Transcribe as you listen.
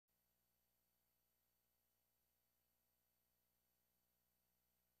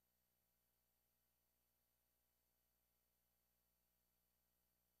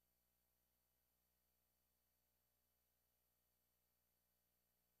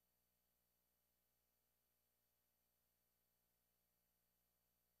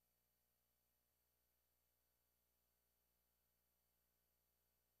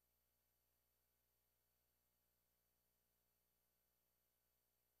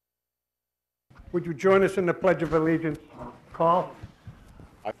Would you join us in the Pledge of Allegiance? Call.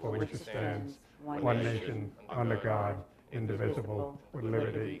 For which it stands, one nation, under God, indivisible, with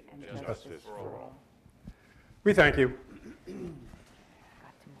liberty and justice for all. We thank you.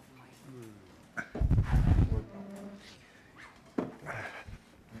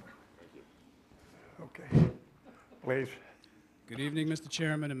 Okay, please. Good evening, Mr.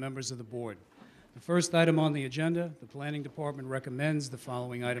 Chairman and members of the board. The first item on the agenda, the Planning Department recommends the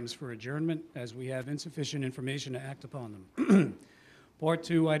following items for adjournment as we have insufficient information to act upon them. Part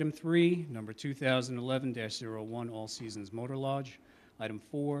 2, Item 3, number 2011-01, All Seasons Motor Lodge. Item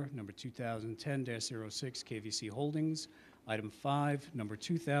 4, number 2010-06, KVC Holdings. Item 5, number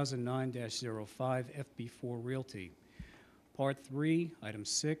 2009-05, FB4 Realty. Part 3, Item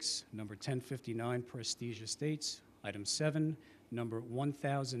 6, number 1059, Prestige Estates. Item 7, number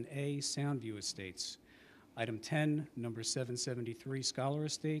 1000A, Soundview Estates. Item 10, number 773, Scholar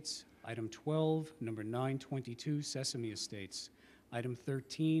Estates. Item 12, number 922, Sesame Estates. Item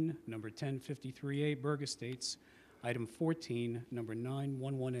 13, number 1053A, Berg Estates. Item 14, number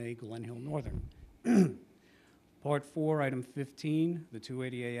 911A, Glen Hill Northern. Part 4, Item 15, the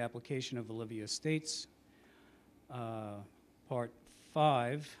 280A application of Olivia Estates. Part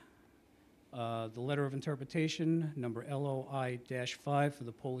 5, the letter of interpretation, number LOI-5 for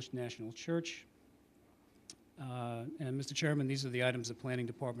the Polish National Church. And Mr. Chairman, these are the items the Planning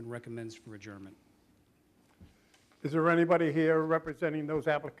Department recommends for adjournment. Is there anybody here representing those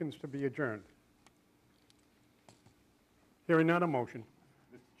applicants to be adjourned? Hearing none, a motion.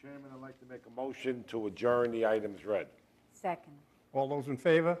 Mr. Chairman, I'd like to make a motion to adjourn the items read. Second. All those in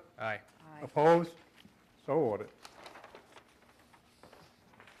favor? Aye. Aye. Opposed? So ordered.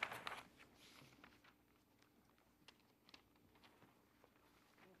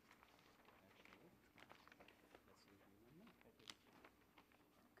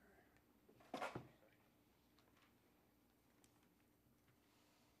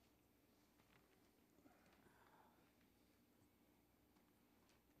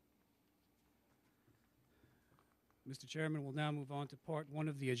 Mr. Chairman, we'll now move on to Part 1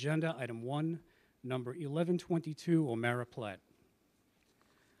 of the agenda, Item 1, number 1122, O'Mara Plat.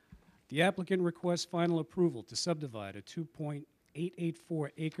 The applicant requests final approval to subdivide a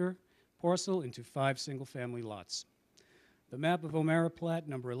 2.884-acre parcel into 5 single-family lots. The map of O'Mara Plat,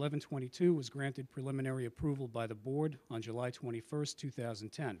 number 1122, was granted preliminary approval by the board on July 21,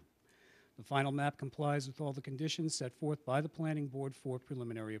 2010. The final map complies with all the conditions set forth by the Planning Board for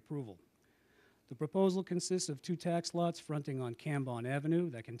preliminary approval. The proposal consists of 2 tax lots fronting on Cambon Avenue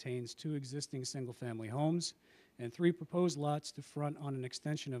that contains 2 existing single-family homes and 3 proposed lots to front on an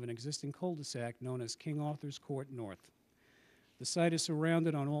extension of an existing cul-de-sac known as King Arthur's Court North. The site is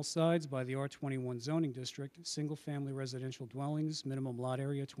surrounded on all sides by the R21 zoning district, single-family residential dwellings, minimum lot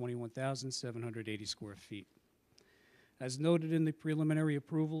area 21,780 square feet. As noted in the preliminary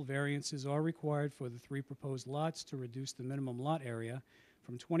approval, variances are required for the 3 proposed lots to reduce the minimum lot area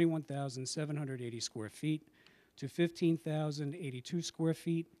from 21,780 square feet to 15,082 square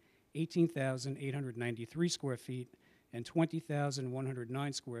feet, 18,893 square feet, and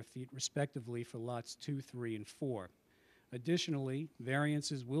 20,109 square feet, respectively, for lots 2, 3, and 4. Additionally,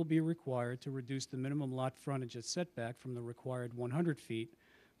 variances will be required to reduce the minimum lot frontage at setback from the required 100 feet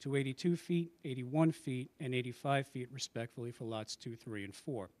to 82 feet, 81 feet, and 85 feet, respectively, for lots 2, 3, and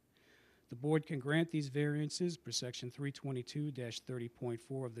 4. The board can grant these variances per section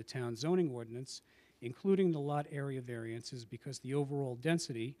 322-30.4 of the town zoning ordinance, including the lot area variances, because the overall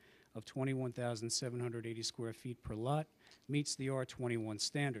density of 21,780 square feet per lot meets the R21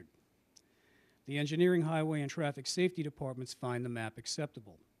 standard. The Engineering, Highway, and Traffic Safety Departments find the map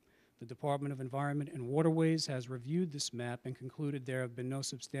acceptable. The Department of Environment and Waterways has reviewed this map and concluded there have been no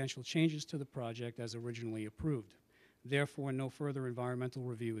substantial changes to the project as originally approved. Therefore, no further environmental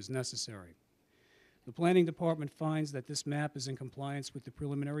review is necessary. The Planning Department finds that this map is in compliance with the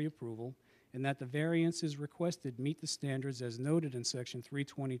preliminary approval and that the variances requested meet the standards as noted in section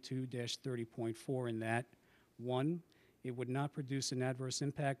 322-30.4 in that, 1, it would not produce an adverse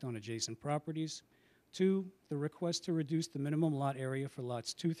impact on adjacent properties. 2, the request to reduce the minimum lot area for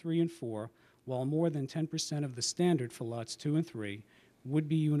lots 2, 3, and 4, while more than 10% of the standard for lots 2 and 3, would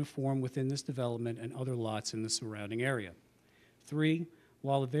be uniform within this development and other lots in the surrounding area. 3,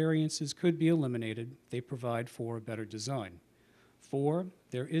 while the variances could be eliminated, they provide for a better design. 4,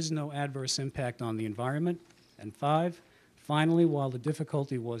 there is no adverse impact on the environment. And 5, finally, while the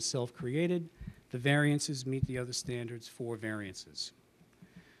difficulty was self-created, the variances meet the other standards for variances.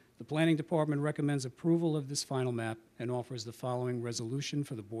 The Planning Department recommends approval of this final map and offers the following resolution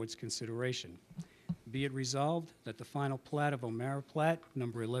for the board's consideration. Be it resolved that the final plat of O'Mara Plat,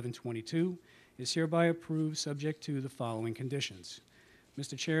 number 1122, is hereby approved subject to the following conditions.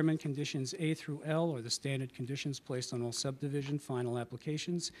 Mr. Chairman, conditions A through L are the standard conditions placed on all subdivision final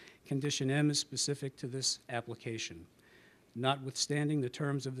applications. Condition M is specific to this application. Notwithstanding the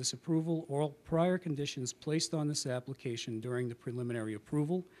terms of this approval, all prior conditions placed on this application during the preliminary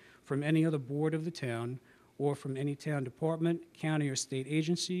approval from any other board of the town or from any town department, county, or state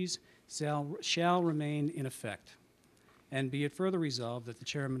agencies shall remain in effect. And be it further resolved that the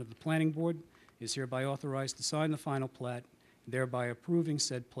chairman of the planning board is hereby authorized to sign the final plat, thereby approving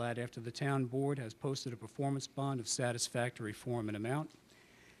said plat after the town board has posted a performance bond of satisfactory form and amount.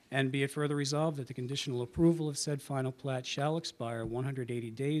 And be it further resolved that the conditional approval of said final plat shall expire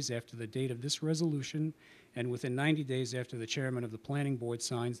 180 days after the date of this resolution and within 90 days after the chairman of the planning board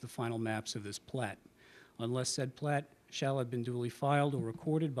signs the final maps of this plat, unless said plat shall have been duly filed or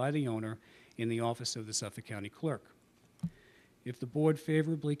recorded by the owner in the office of the Suffolk County Clerk. If the board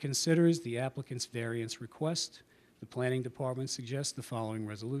favorably considers the applicant's variance request, the planning department suggests the following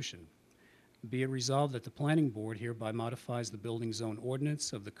resolution. Be it resolved that the planning board hereby modifies the building zone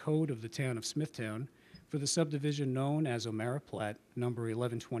ordinance of the code of the town of Smithtown for the subdivision known as O'Mara Plat, number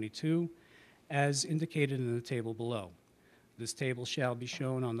 1122, as indicated in the table below. This table shall be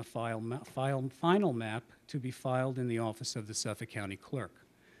shown on the final map to be filed in the office of the Suffolk County Clerk.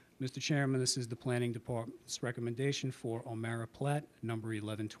 Mr. Chairman, this is the planning department's recommendation for O'Mara Plat, number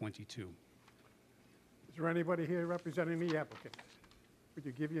 1122. Is there anybody here representing the applicant? Would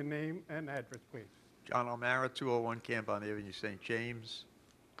you give your name and address, please? John O'Mara, 201 Campbell Avenue, St. James.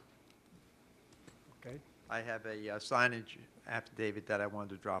 Okay. I have a signage affidavit that I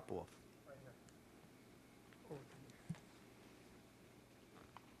wanted to drop off.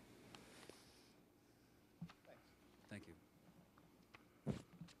 Thank you.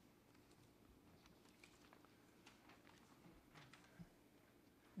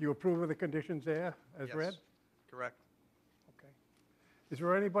 You approve of the conditions there as Yes, read? correct. Okay. Is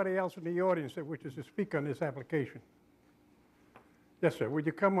there anybody else in the audience that wishes to speak on this application? Yes, sir. Would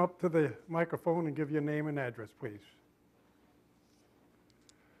you come up to the microphone and give your name and address, please?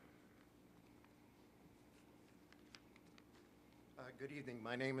 Good evening.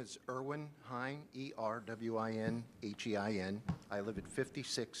 My name is Erwin Hein, E-R-W-I-N-H-E-I-N. I live at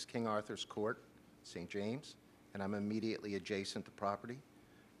 56 King Arthur's Court, St. James, and I'm immediately adjacent to property.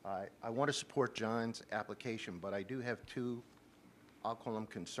 I want to support John's application, but I do have two, I'll call them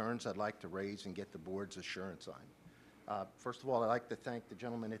concerns I'd like to raise and get the board's assurance on. First of all, I'd like to thank the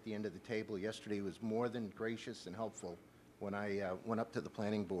gentleman at the end of the table. Yesterday he was more than gracious and helpful when I went up to the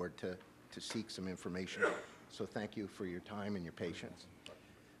planning board to seek some information. So thank you for your time and your patience.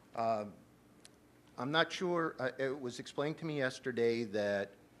 I'm not sure, it was explained to me yesterday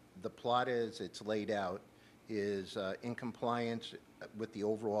that the plot as it's laid out is in compliance with the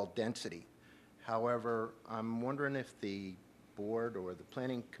overall density. However, I'm wondering if the board or the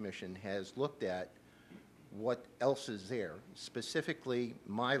planning commission has looked at what else is there. Specifically,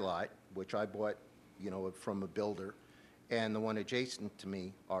 my lot, which I bought, from a builder, and the one adjacent to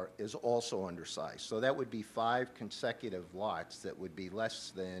me is also undersized. So that would be 5 consecutive lots that would be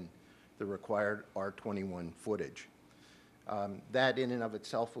less than the required R21 footage. That in and of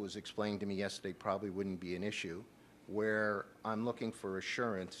itself, it was explained to me yesterday, probably wouldn't be an issue. Where I'm looking for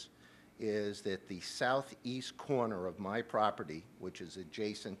assurance is that the southeast corner of my property, which is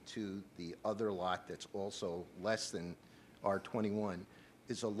adjacent to the other lot that's also less than R21,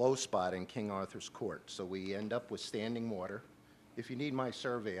 is a low spot in King Arthur's Court. So we end up with standing water. If you need my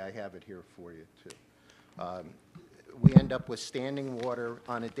survey, I have it here for you, too. We end up with standing water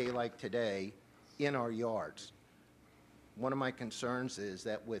on a day like today in our yards. One of my concerns is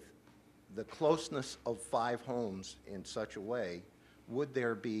that with the closeness of 5 homes in such a way, would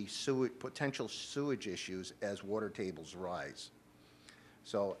there be potential sewage issues as water tables rise?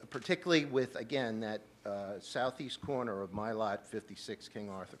 So particularly with, again, that southeast corner of my lot, 56 King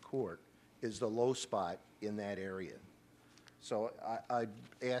Arthur Court, is the low spot in that area. So I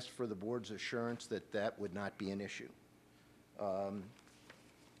asked for the board's assurance that that would not be an issue.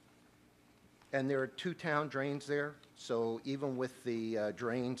 And there are 2 town drains there, so even with the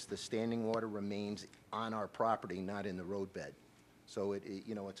drains, the standing water remains on our property, not in the roadbed. So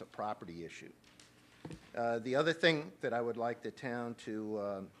it's a property issue. The other thing that I would like the town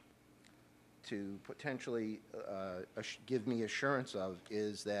to potentially give me assurance of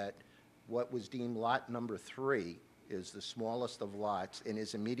is that what was deemed lot number 3 is the smallest of lots and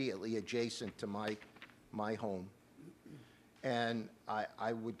is immediately adjacent to my home. And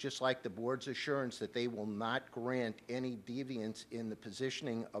I would just like the board's assurance that they will not grant any deviance in the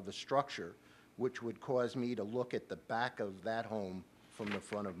positioning of a structure which would cause me to look at the back of that home from the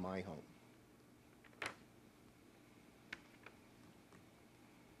front of my home.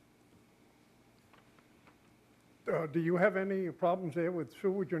 Do you have any problems there with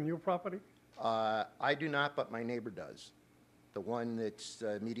sewage on your property? I do not, but my neighbor does. The one that's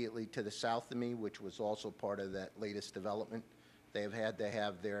immediately to the south of me, which was also part of that latest development, they have had to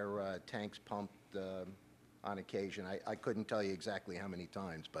have their tanks pumped on occasion. I couldn't tell you exactly how many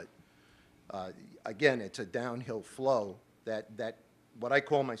times, but again, it's a downhill flow. That what I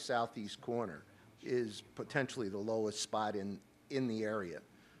call my southeast corner is potentially the lowest spot in the area,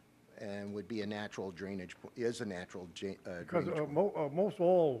 and would be a natural drainage, is a natural Because drainage point. most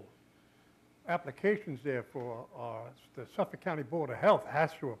all applications there for the Suffolk County Board of Health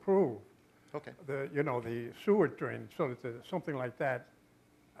has to approve Okay. the sewer drain, so that something like that,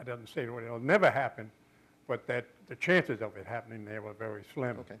 I doesn't say it'll never happen, but that the chances of it happening there were very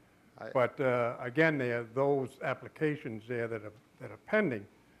slim. Okay. But again, there, those applications there that are pending,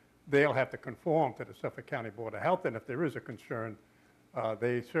 they'll have to conform to the Suffolk County Board of Health, and if there is a concern,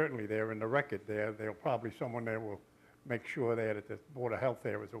 they're in the record there. They'll probably, someone there will make sure there that the Board of Health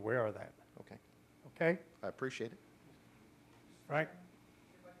there is aware of that. Okay. Okay? I appreciate it. Frank?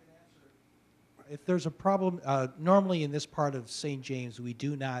 If there's a problem, normally in this part of St. James, we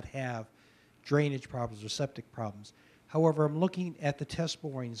do not have drainage problems or septic problems. However, I'm looking at the test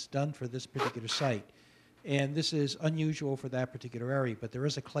borings done for this particular site, and this is unusual for that particular area, but there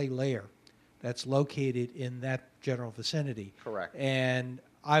is a clay layer that's located in that general vicinity. Correct. And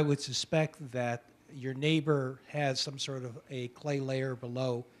I would suspect that your neighbor has some sort of a clay layer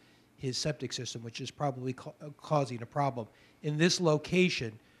below his septic system, which is probably causing a problem. In this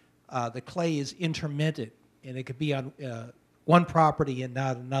location, the clay is intermittent, and it could be on one property and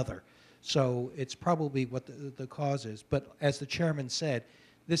not another. So it's probably what the cause is. But as the chairman said,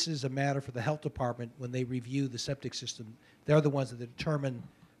 this is a matter for the health department when they review the septic system. They're the ones that determine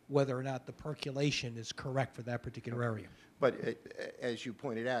whether or not the percolation is correct for that particular area. But as you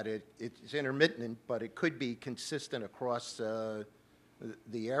pointed out, it's intermittent, but it could be consistent across the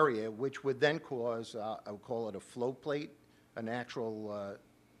area, which would then cause, I would call it a flow plate, a natural,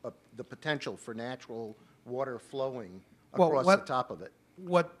 the potential for natural water flowing Well, across the top of it.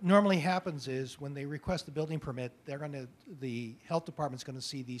 What normally happens is when they request the building permit, the health department's going to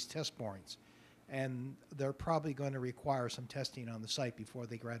see these test borings, and they're probably going to require some testing on the site before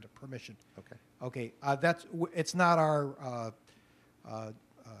they grant a permission. Okay. Okay, it's not our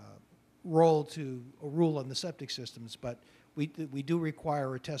role to rule on the septic systems, but we do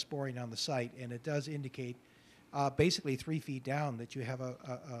require a test boring on the site, and it does indicate basically 3 feet down that you have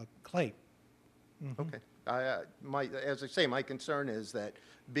a clay. Mm-hmm. Okay. As I say, my concern is that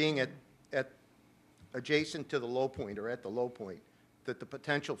being at adjacent to the low point or at the low point, that the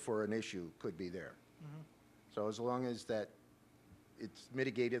potential for an issue could be there. Mm-hmm. So as long as that it's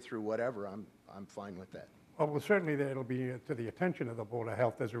mitigated through whatever, I'm fine with that. Well, certainly it'll be to the attention of the Board of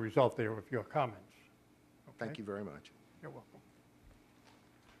Health as a result there of your comments. Thank you very much. You're welcome.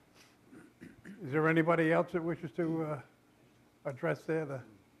 Is there anybody else that wishes to address there?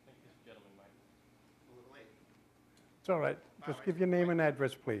 It's all right. Just give your name and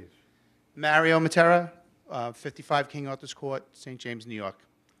address, please. Mario Matera, 55 King Arthur's Court, St. James, New York.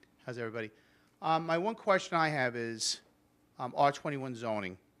 How's everybody? My one question I have is R21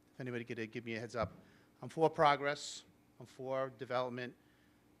 zoning. If anybody could give me a heads up. I'm for progress. I'm for development.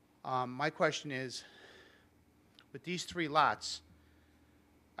 My question is, with these 3 lots,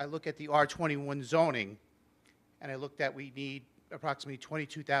 I look at the R21 zoning, and I looked at we need approximately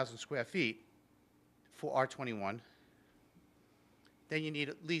 22,000 square feet for R21. Then you need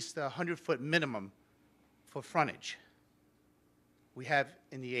at least a 100-foot minimum for frontage. We have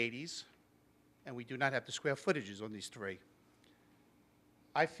in the 80s, and we do not have the square footages on these 3.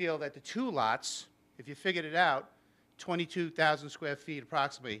 I feel that the 2 lots, if you figured it out, 22,000 square feet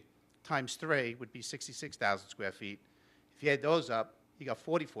approximately times 3 would be 66,000 square feet. If you add those up, you got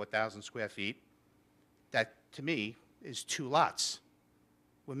 44,000 square feet. That, to me, is 2 lots.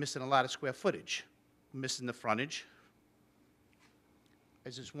 We're missing a lot of square footage. We're missing the frontage. I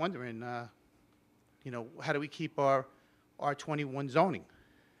was just wondering, how do we keep our R21 zoning?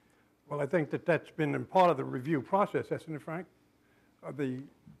 Well, I think that's been in part of the review process, hasn't it, Frank?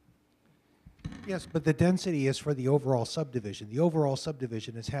 Yes, but the density is for the overall subdivision. The overall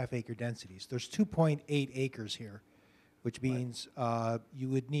subdivision is half-acre densities. There's 2.8 acres here, which means you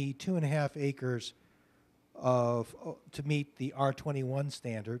would need 2.5 acres to meet the R21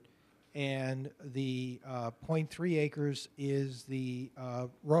 standard, and the 0.3 acres is the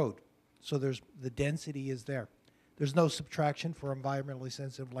road. So the density is there. There's no subtraction for environmentally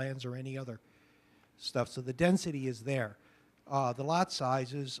sensitive lands or any other stuff, so the density is there. The lot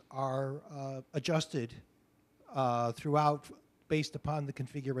sizes are adjusted throughout based upon the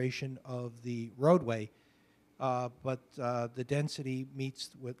configuration of the roadway, but the density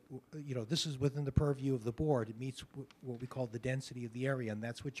meets with, this is within the purview of the board. It meets what we call the density of the area, and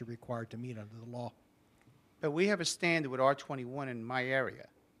that's what you're required to meet under the law. But we have a standard with R21 in my area.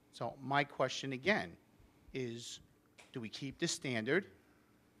 So my question again is, do we keep this standard?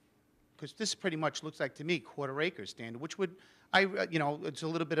 Because this pretty much looks like to me quarter-acre standard, which would, it's a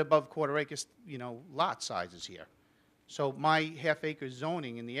little bit above quarter-acre, lot sizes here. So my half-acre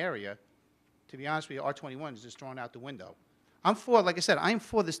zoning in the area, to be honest with you, R21 is just thrown out the window. I'm for, like I said, I'm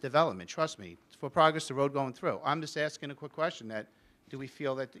for this development, trust me, it's for progress, the road going through. I'm just asking a quick question that, do we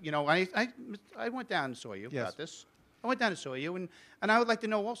feel that, I went down and saw you Yes. about this. I went down and saw you, and I would like to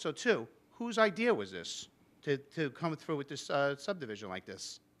know also, too, whose idea was this to come through with this subdivision like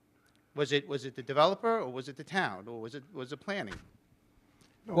this? Was it the developer, or was it the town, or was it planning?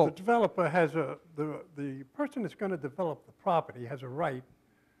 No, Well- the developer has the person that's going to develop the property has a right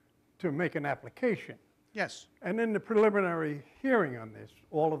to make an application. Yes. And in the preliminary hearing on this,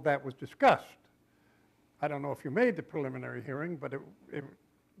 all of that was discussed. I don't know if you made the preliminary hearing, but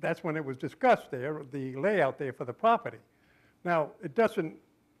that's when it was discussed there, the layout there for the property. Now,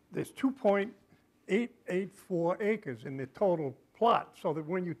 there's 2.884 acres in the total plot, so that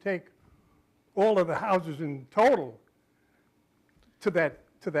when you take all of the houses in total to that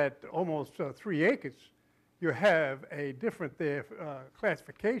almost 3 acres, you have a different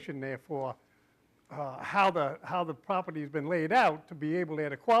classification there for how the property's been laid out to be able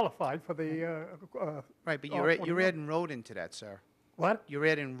to qualify for the. Right, but you're R21. adding road into that, sir. What? You're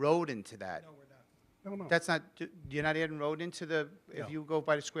adding road into that. No, no. That's not, you're not adding road into the, if you go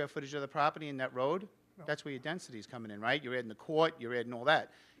by the square footage of the property in that road? That's where your density is coming in, right? You're adding the court, you're adding all that.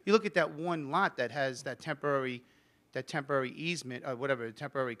 You look at that one lot that has that temporary easement, or whatever,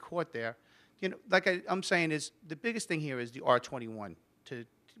 temporary court there. Like I'm saying is, the biggest thing here is the R21.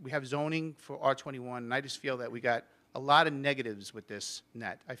 We have zoning for R21, and I just feel that we got a lot of negatives with this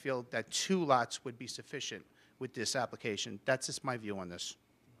net. I feel that 2 lots would be sufficient with this application. That's just my view on this.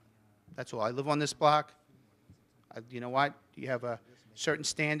 That's all. I live on this block. You know what? You have a certain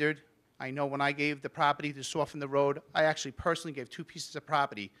standard. I know when I gave the property to soften the road, I actually personally gave 2 pieces of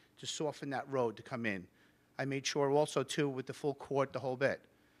property to soften that road to come in. I made sure also, too, with the full court, the whole bit,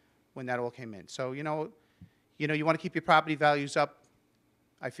 when that all came in. So, you want to keep your property values up.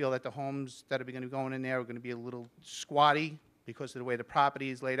 I feel that the homes that are going to be going in there are going to be a little squatty because of the way the property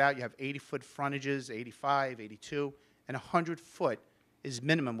is laid out. You have 80-foot frontages, 85, 82, and 100-foot is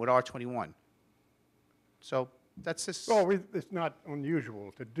minimum with R21. So that's just... Well, it's not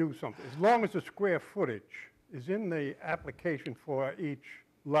unusual to do something. As long as the square footage is in the application for each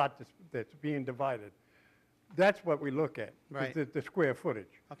lot that's being divided, that's what we look at, Right. the square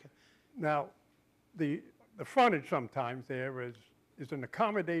footage. Okay. Now, the frontage sometimes there is an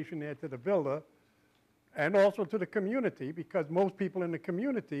accommodation there to the builder and also to the community, because most people in the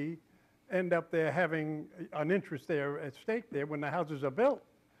community end up there having an interest there at stake there when the houses are built,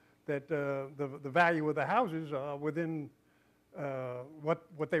 that the value of the houses are within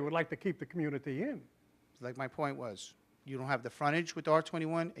what they would like to keep the community in. Like my point was, you don't have the frontage with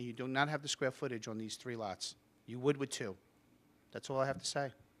R21, and you do not have the square footage on these 3 lots. You would with 2. That's all I have to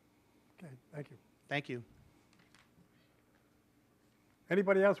say. Okay, thank you. Thank you.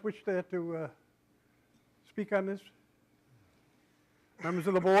 Anybody else wish to speak on this? Members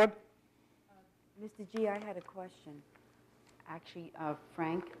of the board? Mr. G, I had a question. Actually,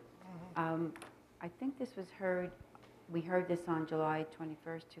 Frank, I think this was we heard this on July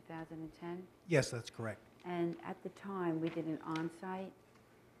 21st, 2010, Yes, that's correct. and at the time, we did an on-site,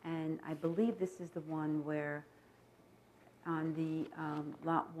 and I believe this is the one where on the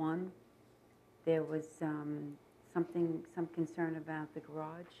Lot 1, there was some concern about the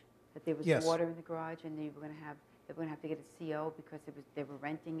garage, that there was Yes. water in the garage, and they were going to have to get a CO because they were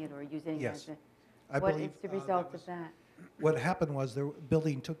renting it or using it Yes. as I what believe, is the that result was- of that? What happened was the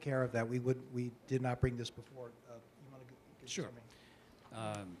building took care of that. We did not bring this before. You want to give Sure.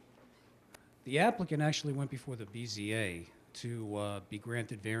 something? The applicant actually went before the BZA to be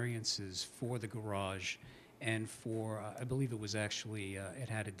granted variances for the garage and for, I believe it was actually, it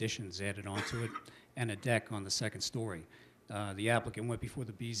had additions added onto it and a deck on the second story. The applicant went before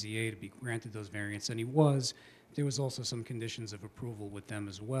the BZA to be granted those variants, and he was. There was also some conditions of approval with them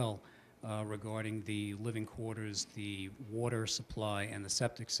as well regarding the living quarters, the water supply, and the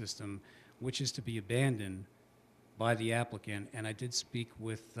septic system, which is to be abandoned by the applicant. And I did speak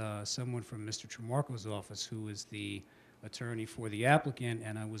with someone from Mr. Tremarco's office, who is the attorney for the applicant,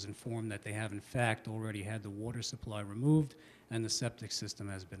 and I was informed that they have in fact already had the water supply removed and the septic system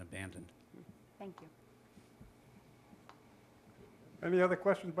has been abandoned. Thank you. Any other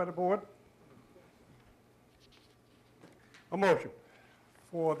questions by the board? A motion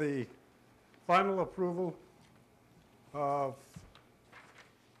for the final approval of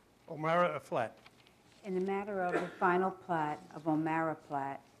O'Mara Flat. In the matter of the final plat of O'Mara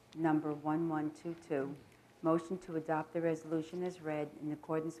Plat, number 1122, motion to adopt the resolution as read in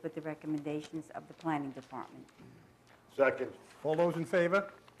accordance with the recommendations of the Planning Department. Second. All those in favor?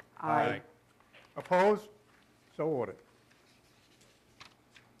 Aye. Opposed? So ordered.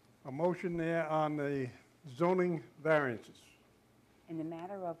 A motion there on the zoning variances. In the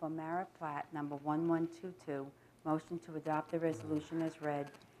matter of O'Mara Plat, number 1122, motion to adopt the resolution as read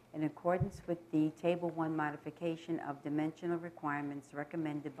in accordance with the Table 1 modification of dimensional requirements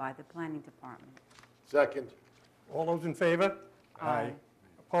recommended by the Planning Department. Second. All those in favor? Aye.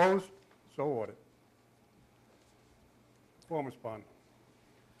 Opposed? So ordered. Performance bond.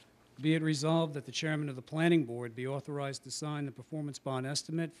 Be it resolved that the chairman of the planning board be authorized to sign the performance bond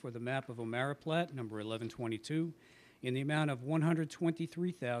estimate for the map of O'Mara Plat, number 1122, in the amount of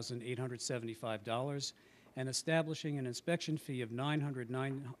 $123,875 and establishing an inspection fee of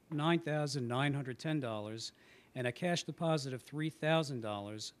 $909,910 and a cash deposit of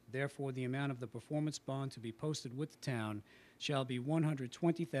 $3,000. Therefore, the amount of the performance bond to be posted with the town shall be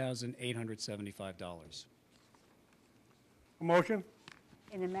 $120,875. A motion?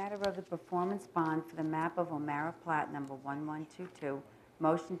 In the matter of the performance bond for the map of O'Mara Plat, number 1122,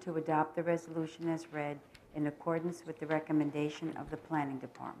 motion to adopt the resolution as read in accordance with the recommendation of the Planning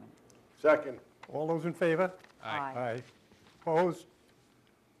Department. Second. All those in favor? Aye. Opposed?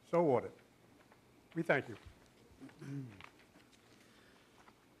 So ordered. We thank you.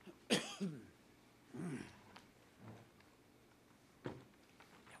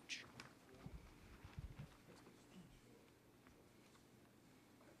 Ouch.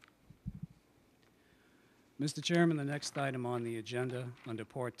 Mr. Chairman, the next item on the agenda under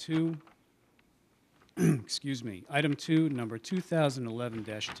Part 2, excuse me, Item 2, number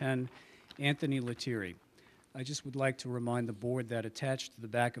 2011-10, Anthony Lettieri. I just would like to remind the board that attached to the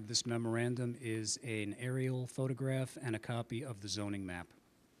back of this memorandum is an aerial photograph and a copy of the zoning map.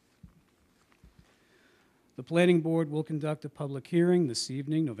 The Planning Board will conduct a public hearing this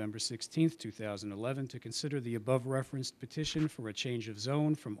evening, November 16th, 2011, to consider the above-referenced petition for a change of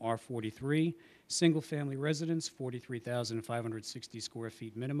zone from R43, single-family residence, 43,560 square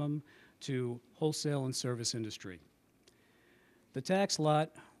feet minimum, to wholesale and service industry. The tax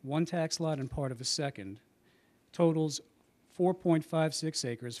lot, one tax lot and part of a second, totals 4.56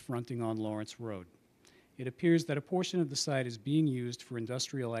 acres fronting on Lawrence Road. It appears that a portion of the site is being used for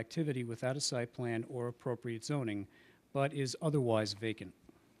industrial activity without a site plan or appropriate zoning, but is otherwise vacant.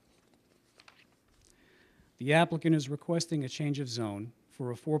 The applicant is requesting a change of zone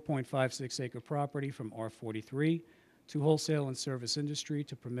for a 4.56 acre property from R43 to wholesale and service industry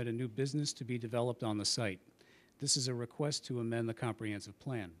to permit a new business to be developed on the site. This is a request to amend the comprehensive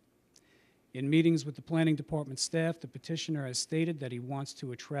plan. In meetings with the Planning Department staff, the petitioner has stated that he wants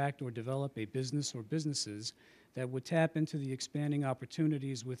to attract or develop a business or businesses that would tap into the expanding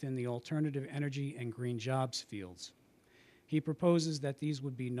opportunities within the alternative energy and green jobs fields. He proposes that these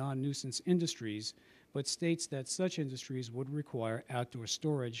would be non-nuisance industries, but states that such industries would require outdoor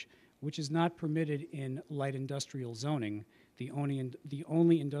storage, which is not permitted in light industrial zoning, the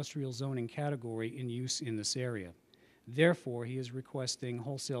only industrial zoning category in use in this area. Therefore, he is requesting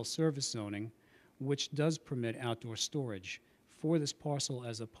wholesale service zoning, which does permit outdoor storage, for this parcel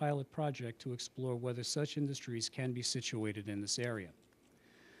as a pilot project to explore whether such industries can be situated in this area.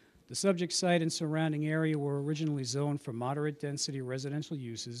 The subject site and surrounding area were originally zoned for moderate density residential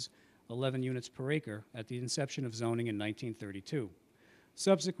uses, 11 units per acre, at the inception of zoning in 1932.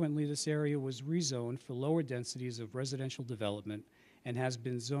 Subsequently, this area was rezoned for lower densities of residential development and has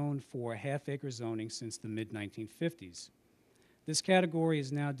been zoned for half-acre zoning since the mid-1950s. This category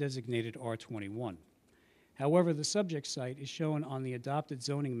is now designated R21. However, the subject site is shown on the adopted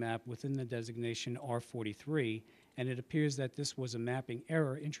zoning map within the designation R43, and it appears that this was a mapping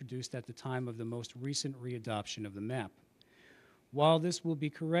error introduced at the time of the most recent readoption of the map. While this will be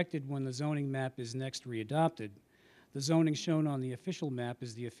corrected when the zoning map is next readopted, the zoning shown on the official map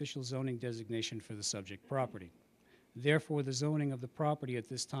is the official zoning designation for the subject property. Therefore, the zoning of the property at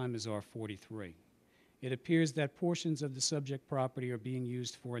this time is R43. It appears that portions of the subject property are being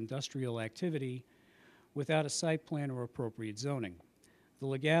used for industrial activity without a site plan or appropriate zoning. The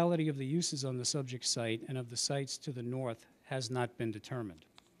legality of the uses on the subject site and of the sites to the north has not been determined.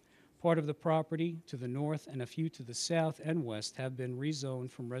 Part of the property to the north and a few to the south and west have been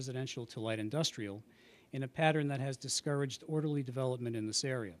rezoned from residential to light industrial in a pattern that has discouraged orderly development in this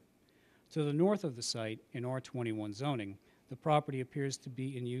area. To the north of the site, in R21 zoning, the property appears to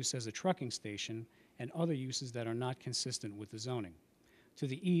be in use as a trucking station and other uses that are not consistent with the zoning. To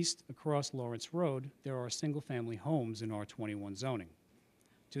the east, across Lawrence Road, there are single-family homes in R21 zoning.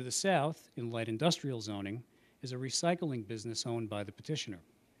 To the south, in light industrial zoning, is a recycling business owned by the petitioner.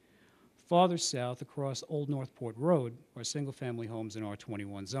 Farther south, across Old Northport Road, are single-family homes in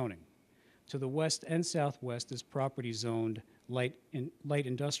R21 zoning. To the west and southwest is property zoned light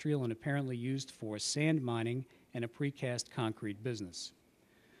industrial and apparently used for sand mining and a precast concrete business.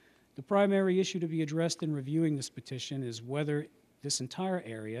 The primary issue to be addressed in reviewing this petition is whether this entire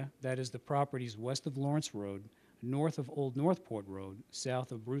area, that is the properties west of Lawrence Road, north of Old Northport Road,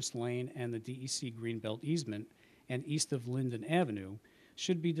 south of Bruce Lane and the DEC Greenbelt easement, and east of Linden Avenue,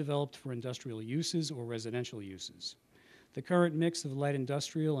 should be developed for industrial uses or residential uses. The current mix of light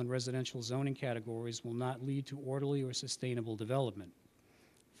industrial and residential zoning categories will not lead to orderly or sustainable development.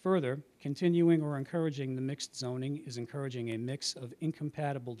 Further, continuing or encouraging the mixed zoning is encouraging a mix of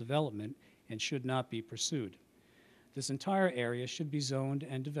incompatible development and should not be pursued. This entire area should be zoned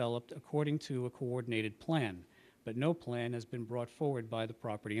and developed according to a coordinated plan, but no plan has been brought forward by the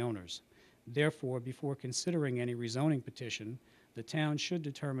property owners. Therefore, before considering any rezoning petition, the town should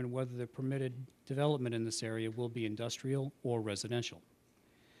determine whether the permitted development in this area will be industrial or residential.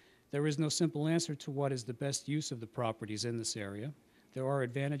 There is no simple answer to what is the best use of the properties in this area. There are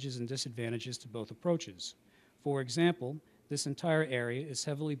advantages and disadvantages to both approaches. For example, this entire area is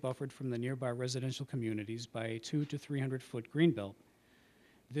heavily buffered from the nearby residential communities by a 200 to 300-foot greenbelt.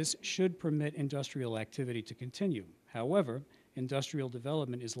 This should permit industrial activity to continue. However, industrial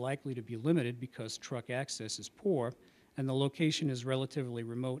development is likely to be limited because truck access is poor and the location is relatively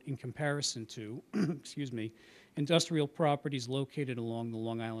remote in comparison to, industrial properties located along the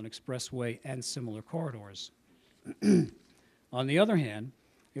Long Island Expressway and similar corridors. On the other hand,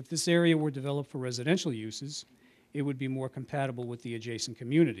 if this area were developed for residential uses, it would be more compatible with the adjacent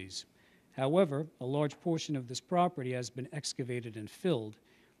communities. However, a large portion of this property has been excavated and filled,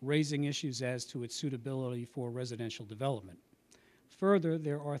 raising issues as to its suitability for residential development. Further,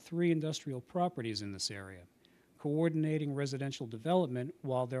 there are 3 industrial properties in this area. Coordinating residential development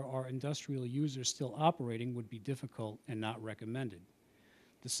while there are industrial users still operating would be difficult and not recommended.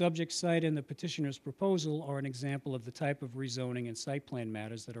 The subject site and the petitioner's proposal are an example of the type of rezoning and site plan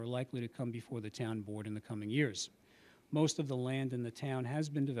matters that are likely to come before the town board in the coming years. Most of the land in the town has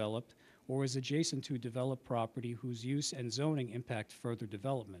been developed or is adjacent to developed property whose use and zoning impact further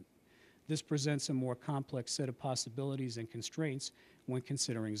development. This presents a more complex set of possibilities and constraints when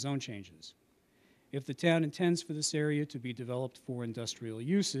considering zone changes. If the town intends for this area to be developed for industrial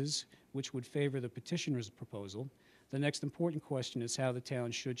uses, which would favor the petitioner's proposal, the next important question is how the town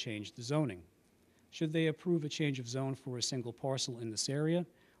should change the zoning. Should they approve a change of zone for a single parcel in this area,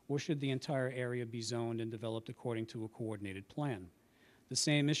 or should the entire area be zoned and developed according to a coordinated plan? The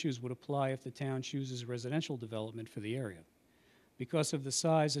same issues would apply if the town chooses residential development for the area. Because of the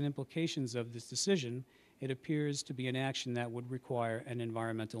size and implications of this decision, it appears to be an action that would require an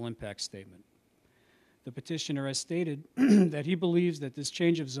environmental impact statement. The petitioner has stated that he believes that this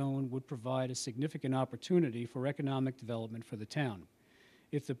change of zone would provide a significant opportunity for economic development for the town.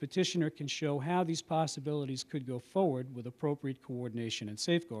 If the petitioner can show how these possibilities could go forward with appropriate coordination and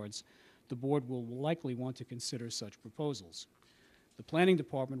safeguards, the board will likely want to consider such proposals. The planning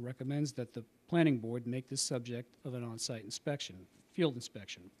department recommends that the planning board make this subject of an on-site inspection, field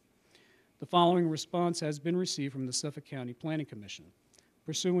inspection. The following response has been received from the Suffolk County Planning Commission.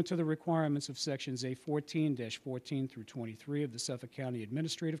 Pursuant to the requirements of sections A14-14 through 23 of the Suffolk County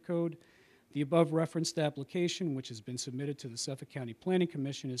Administrative Code, the above referenced application, which has been submitted to the Suffolk County Planning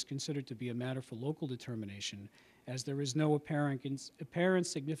Commission, is considered to be a matter for local determination, as there is no apparent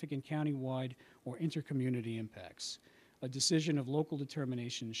significant countywide or intercommunity impacts. A decision of local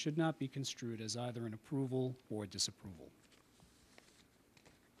determination should not be construed as either an approval or disapproval.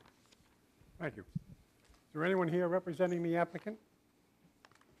 Thank you. Is there anyone here representing the applicant?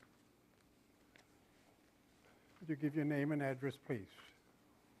 Could you give your name and address, please?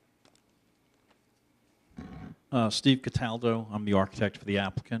 Steve Cataldo, I'm the architect for the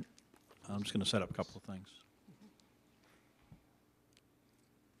applicant. I'm just going to set up a couple of things.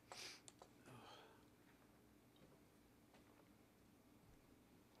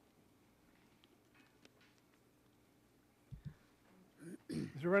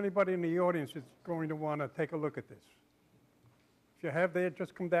 Is there anybody in the audience that's going to want to take a look at this? If you have there,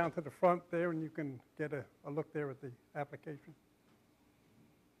 just come down to the front there and you can get a look there at the application.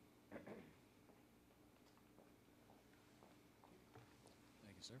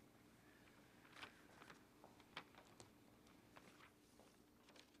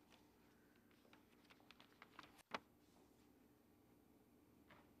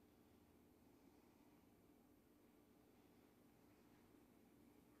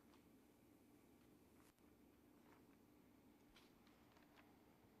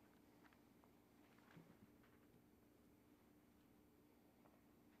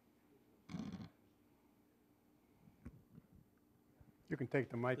 You can take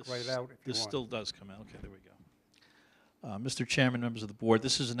the mic right out if you This want. still does come out. Okay, there we go. Mr. Chairman, members of the board,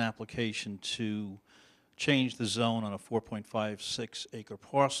 this is an application to change the zone on a 4.56 acre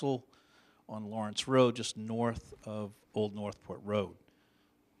parcel on Lawrence Road, just north of Old Northport Road.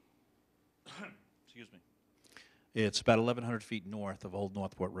 Excuse me. It's about 1,100 feet north of Old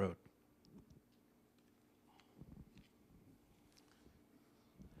Northport Road.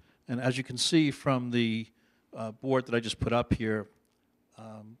 And as you can see from the board that I just put up here,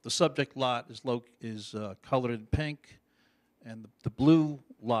 the subject lot is colored in pink, and the blue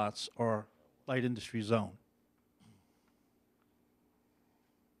lots are light industry zone.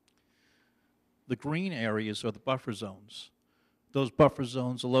 The green areas are the buffer zones. Those buffer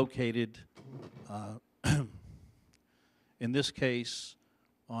zones are located, in this case,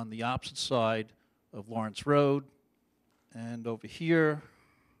 on the opposite side of Lawrence Road, and over here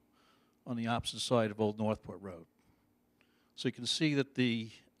on the opposite side of Old Northport Road. So you can see that the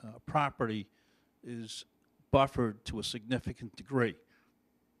property is buffered to a significant degree.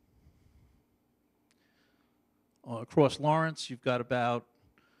 Across Lawrence, you've got about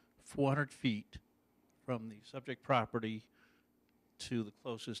 400 feet from the subject property to the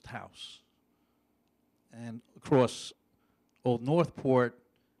closest house. And across Old Northport,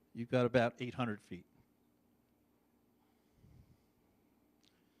 you've got about 800 feet.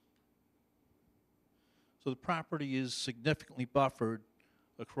 So the property is significantly buffered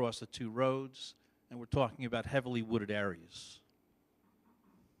across the two roads, and we're talking about heavily wooded areas.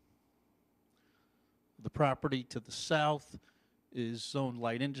 The property to the south is zoned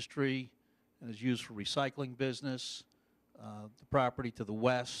light industry and is used for recycling business. The property to the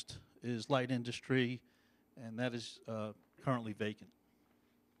west is light industry, and that is currently vacant.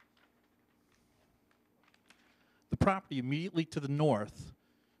 The property immediately to the north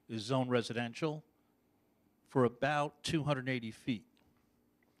is zoned residential for about 280 feet.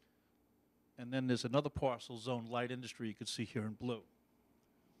 And then there's another parcel zoned light industry you can see here in blue.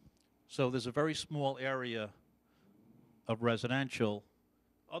 So there's a very small area of residential.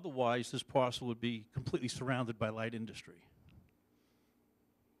 Otherwise, this parcel would be completely surrounded by light industry.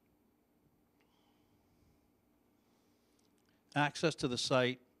 Access to the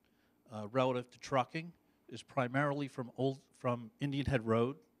site relative to trucking is primarily from Indian Head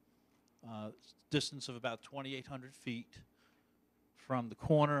Road, distance of about 2,800 feet from the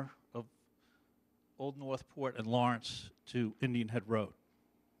corner of Old Northport and Lawrence to Indian Head Road.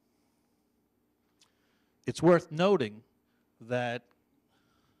 It's worth noting that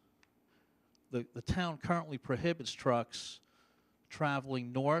the town currently prohibits trucks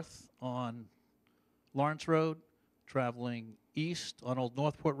traveling north on Lawrence Road, traveling east on Old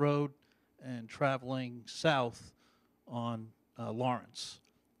Northport Road, and traveling south on Lawrence.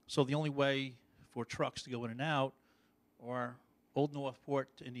 So the only way for trucks to go in and out are Old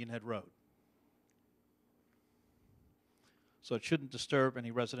Northport to Indian Head Road. So it shouldn't disturb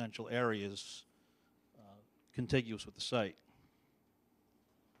any residential areas contiguous with the site.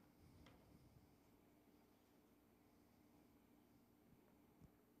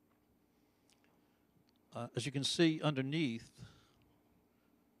 As you can see underneath,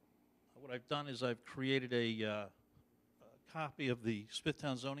 what I've done is I've created a copy of the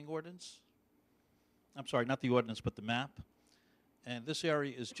Smithtown zoning ordinance. I'm sorry, not the ordinance, but the map. And this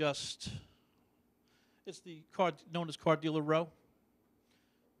area is it's the car, known as Car Dealer Row.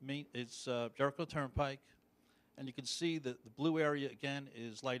 It's Jericho Turnpike. And you can see that the blue area, again,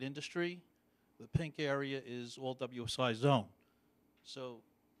 is light industry. The pink area is all WSI zone. So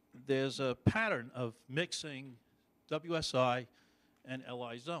there's a pattern of mixing WSI and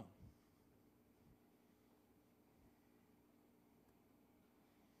LI zone.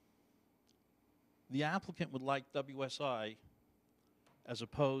 The applicant would like WSI as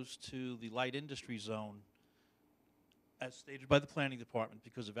opposed to the light industry zone as stated by the planning department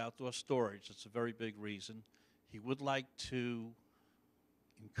because of outdoor storage. That's a very big reason. He would like to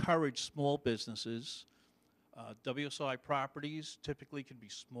encourage small businesses. WSI properties typically can be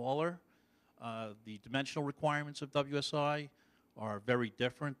smaller. The dimensional requirements of WSI are very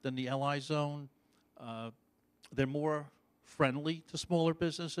different than the LI zone. They're more friendly to smaller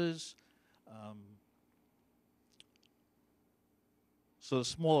businesses. So the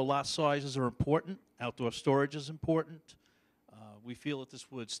smaller lot sizes are important. Outdoor storage is important. We feel that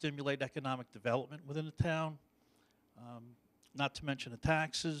this would stimulate economic development within the town. Not to mention the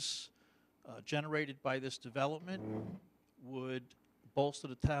taxes generated by this development would bolster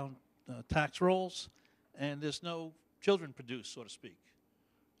the town tax rolls, and there's no children produced, so to speak,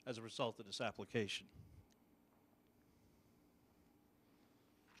 as a result of this application.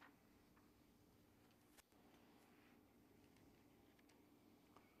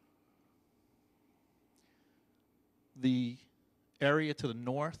 The area to the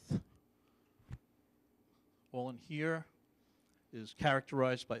north, all in here, is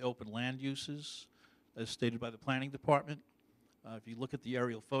characterized by open land uses, as stated by the Planning Department. If you look at the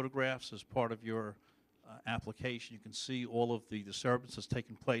aerial photographs as part of your application, you can see all of the disturbance that's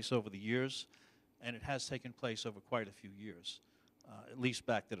taken place over the years, and it has taken place over quite a few years, at least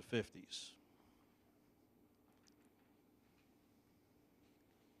back to the 50s.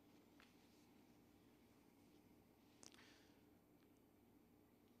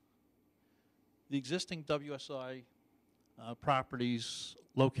 The existing WSI properties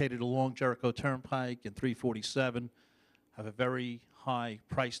located along Jericho Turnpike and 347 have a very high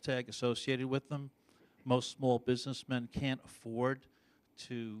price tag associated with them. Most small businessmen can't afford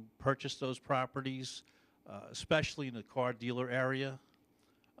to purchase those properties, especially in the car dealer area.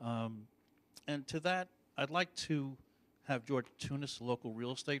 And to that, I'd like to have George Tunis, a local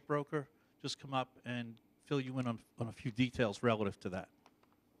real estate broker, just come up and fill you in on a few details relative to that.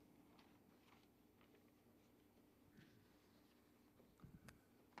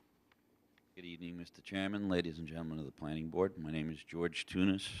 Good evening, Mr. Chairman, ladies and gentlemen of the Planning Board. My name is George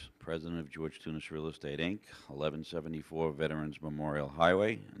Tunis, President of George Tunis Real Estate, Inc., 1174 Veterans Memorial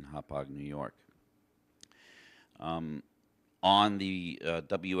Highway in Hauppauge, New York. On the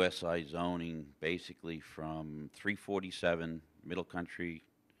WSI zoning, basically from 347 Middle Country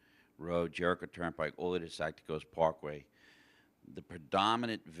Road, Jericho Turnpike, all the way to Sacticos Parkway, the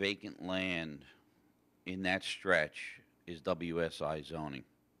predominant vacant land in that stretch is WSI zoning.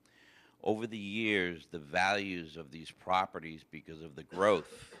 Over the years, the values of these properties, because of the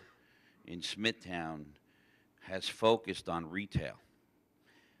growth in Smithtown, has focused on retail,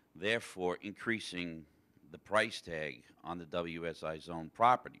 therefore increasing the price tag on the WSI zone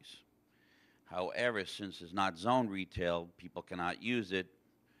properties. However, since it's not zone retail, people cannot use it,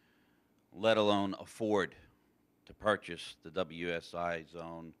 let alone afford to purchase the WSI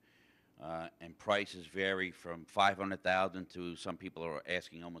zone. And prices vary from $500,000 to some people are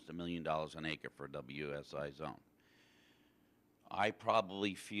asking almost $1 million an acre for a WSI zone. I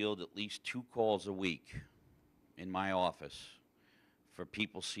probably field at least 2 calls a week in my office for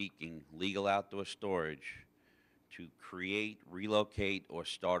people seeking legal outdoor storage to create, relocate, or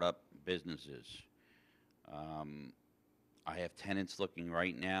start up businesses. I have tenants looking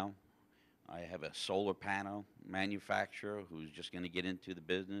right now. I have a solar panel manufacturer who's just going to get into the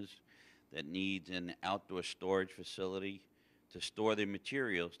business that needs an outdoor storage facility to store their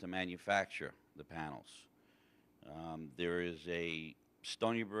materials to manufacture the panels. There is a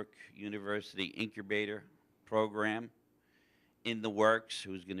Stony Brook University incubator program in the works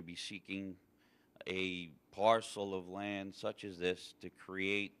who's going to be seeking a parcel of land such as this to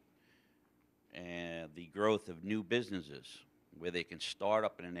create the growth of new businesses where they can start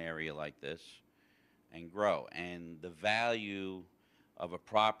up in an area like this and grow. And the value of a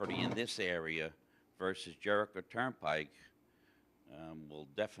property in this area versus Jericho Turnpike will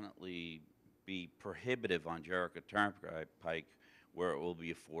definitely be prohibitive on Jericho Turnpike where it will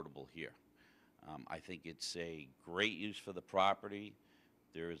be affordable here. I think it's a great use for the property.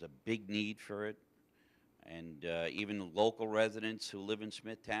 There is a big need for it. And even local residents who live in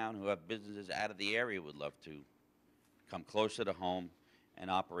Smithtown who have businesses out of the area would love to come closer to home and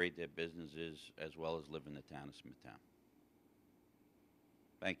operate their businesses as well as live in the town of Smithtown.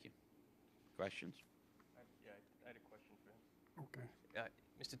 Thank you. Questions? Yeah, I had a question for him. Okay.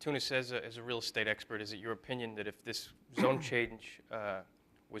 Mr. Tunis, as a real estate expert, is it your opinion that if this zone change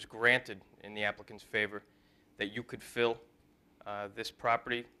was granted in the applicant's favor, that you could fill this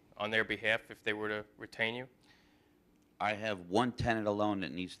property on their behalf if they were to retain you? I have one tenant alone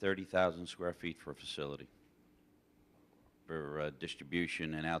that needs 30,000 square feet for a facility for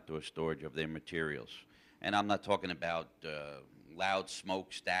distribution and outdoor storage of their materials. And I'm not talking about loud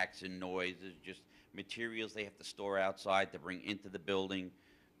smokestacks and noises, just materials they have to store outside to bring into the building,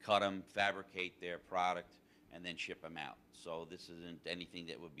 cut them, fabricate their product, and then ship them out. So this isn't anything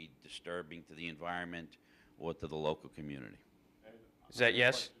that would be disturbing to the environment or to the local community. Is that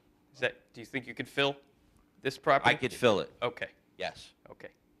yes? Do you think you could fill this property? I could fill it, Okay, yes. okay.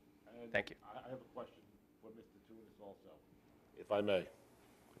 And Thank you. I have a question for Mr. Tunis also, if I may.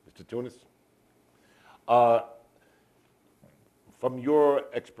 Mr. Tunis? From your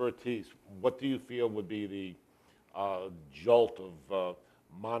expertise, what do you feel would be the jolt of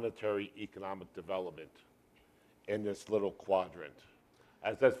monetary economic development in this little quadrant?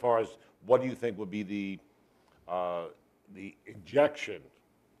 As far as what do you think would be the injection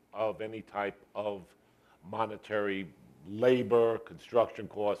of any type of monetary labor, construction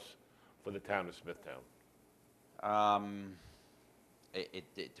costs for the town of Smithtown?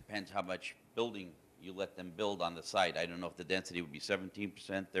 It depends how much building you let them build on the site. I don't know if the density would be 17%,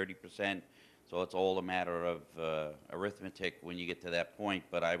 30%, so it's all a matter of arithmetic when you get to that point,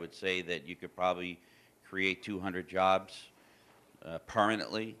 but I would say that you could probably create 200 jobs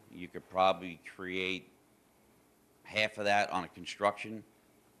permanently. You could probably create half of that on a construction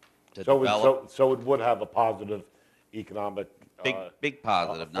to develop. So it would have a positive economic. Big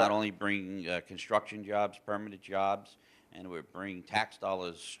positive. Not effect. only bring construction jobs, permanent jobs, and it would bring tax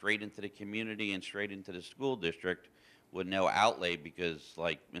dollars straight into the community and straight into the school district with no outlay because,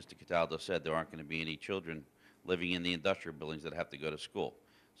 like Mr. Cataldo said, there aren't going to be any children living in the industrial buildings that have to go to school.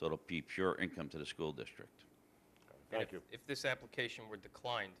 So it'll be pure income to the school district. Thank you. If this application were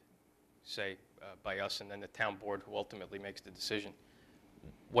declined, say, by us and then the town board who ultimately makes the decision,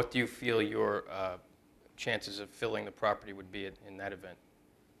 what do you feel your chances of filling the property would be in that event?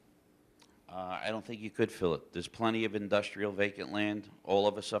 I don't think you could fill it. There's plenty of industrial vacant land all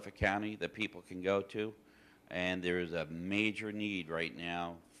over Suffolk County that people can go to, and there is a major need right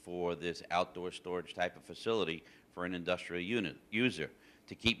now for this outdoor storage type of facility for an industrial user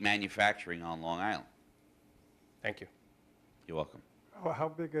to keep manufacturing on Long Island. Thank you. You're welcome. How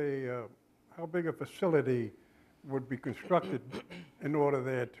big a facility would be constructed in order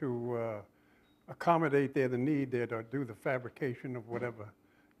there to accommodate the need there to do the fabrication of whatever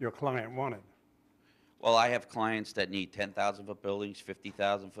your client wanted? Well, I have clients that need 10,000-foot buildings,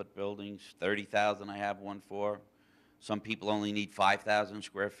 50,000-foot buildings, 30,000 I have one for. Some people only need 5,000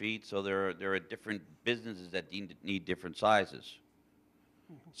 square feet, so there are different businesses that need different sizes.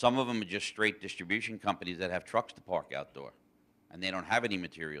 Some of them are just straight distribution companies that have trucks to park outdoor, and they don't have any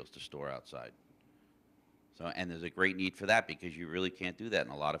materials to store outside. So, and there's a great need for that because you really can't do that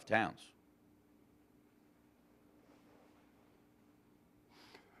in a lot of towns.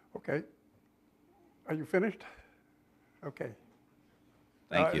 Okay. Are you finished? Okay.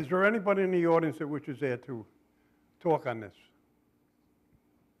 Thank you. Is there anybody in the audience that wishes there to talk on this?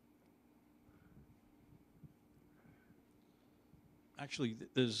 Actually,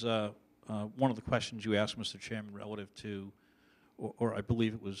 there's one of the questions you asked, Mr. Chairman, relative to, or I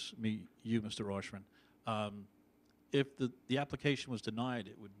believe it was you, Mr. Oshman. If the application was denied,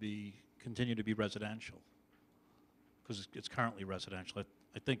 it would continue to be residential, because it's currently residential.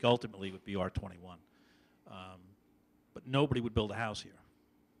 I think ultimately it would be R21. But nobody would build a house here.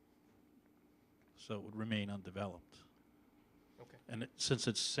 So it would remain undeveloped. Okay. And since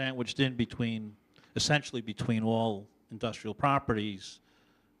it's sandwiched in essentially between all industrial properties,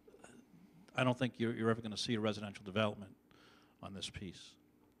 I don't think you're ever going to see a residential development on this piece.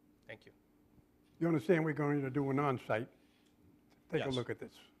 Thank you. You understand we're going to do an on-site? Take a Yes. look at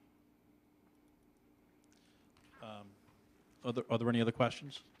this. Are there any other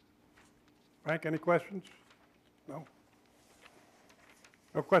questions? Frank, any questions? No?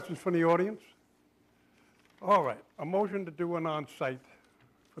 No questions from the audience? All right, a motion to do an on-site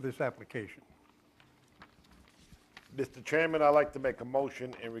for this application. Mr. Chairman, I'd like to make a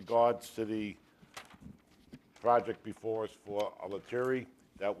motion in regards to the project before us for Alatiri,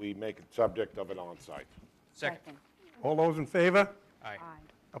 that we make it subject of an on-site. Second. All those in favor? Aye.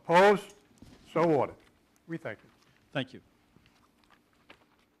 Opposed? So ordered. We thank you. Thank you.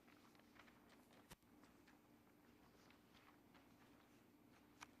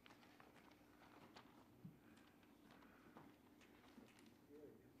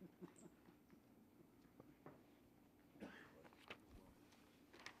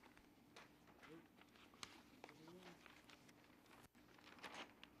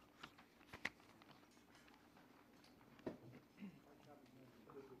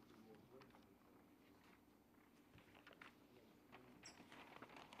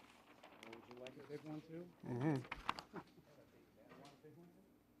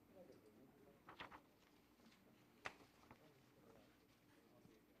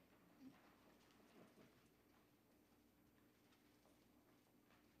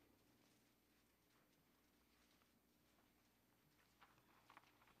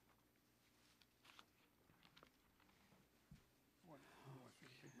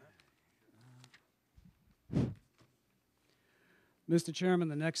 Mr. Chairman,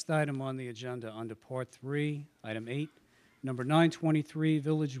 the next item on the agenda under Part 3, Item 8, number 923,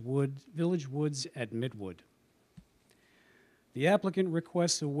 Village Woods at Midwood. The applicant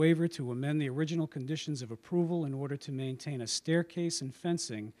requests a waiver to amend the original conditions of approval in order to maintain a staircase and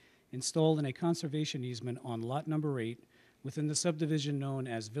fencing installed in a conservation easement on Lot Number 8 within the subdivision known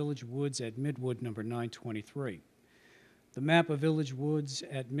as Village Woods at Midwood, number 923. The map of Village Woods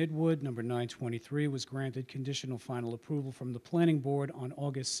at Midwood, number 923, was granted conditional final approval from the Planning Board on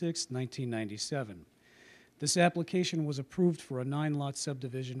August 6, 1997. This application was approved for a 9-lot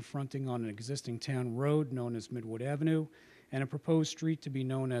subdivision fronting on an existing town road known as Midwood Avenue and a proposed street to be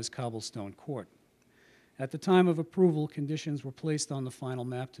known as Cobblestone Court. At the time of approval, conditions were placed on the final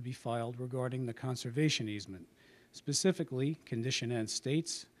map to be filed regarding the conservation easement. Specifically, Condition N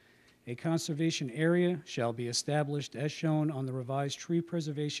states, "A conservation area shall be established as shown on the revised tree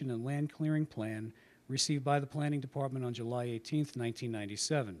preservation and land clearing plan received by the Planning Department on July 18,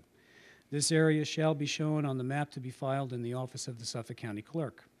 1997. This area shall be shown on the map to be filed in the office of the Suffolk County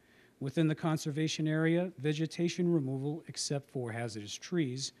Clerk. Within the conservation area, vegetation removal except for hazardous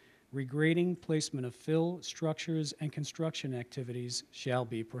trees, regrading, placement of fill, structures, and construction activities shall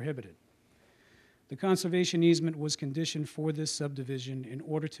be prohibited." The conservation easement was conditioned for this subdivision in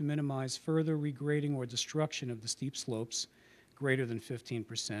order to minimize further regrading or destruction of the steep slopes, greater than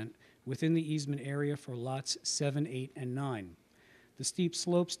 15%, within the easement area for lots 7, 8, and 9. The steep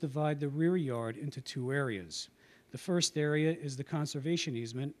slopes divide the rear yard into 2 areas. The first area is the conservation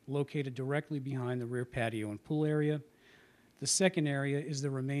easement, located directly behind the rear patio and pool area. The second area is the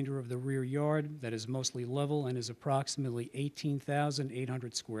remainder of the rear yard that is mostly level and is approximately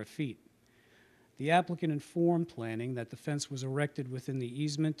 18,800 square feet. The applicant informed planning that the fence was erected within the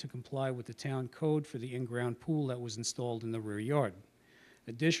easement to comply with the town code for the in-ground pool that was installed in the rear yard.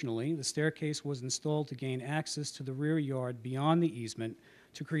 Additionally, the staircase was installed to gain access to the rear yard beyond the easement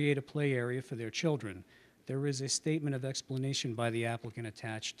to create a play area for their children. There is a statement of explanation by the applicant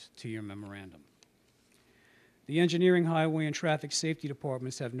attached to your memorandum. The Engineering, Highway, and Traffic Safety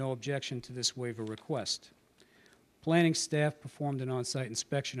Departments have no objection to this waiver request. Planning staff performed an on-site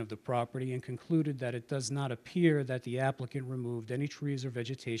inspection of the property and concluded that it does not appear that the applicant removed any trees or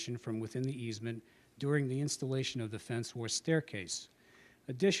vegetation from within the easement during the installation of the fence or staircase.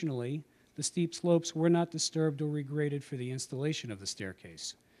 Additionally, the steep slopes were not disturbed or regraded for the installation of the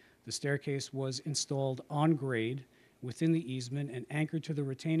staircase. The staircase was installed on grade within the easement and anchored to the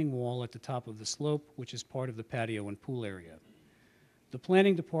retaining wall at the top of the slope, which is part of the patio and pool area. The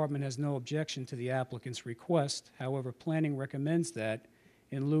Planning Department has no objection to the applicant's request. However, Planning recommends that,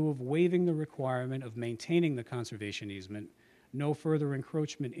 in lieu of waiving the requirement of maintaining the conservation easement, no further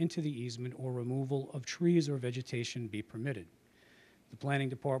encroachment into the easement or removal of trees or vegetation be permitted. The Planning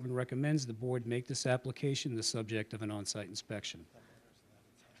Department recommends the board make this application the subject of an on-site inspection.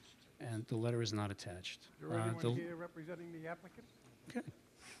 And the letter is not attached. Is there anyone here representing the applicant? Okay.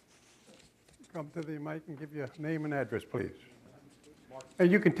 Come to the mic and give your name and address, please. And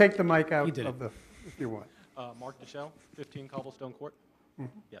you can take the mic out did of the, if you want. Mark Michelle, 15 Cobblestone Court.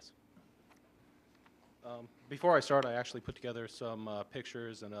 Yes. Before I start, I actually put together some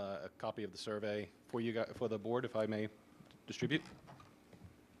pictures and a copy of the survey for you guys, for the board, if I may distribute.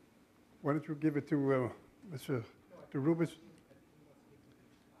 Why don't you give it to Mr. DeRubis?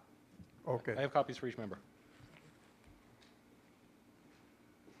 Okay. I have copies for each member.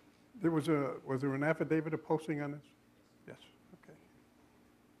 Was there an affidavit of posting on this? Yes, okay.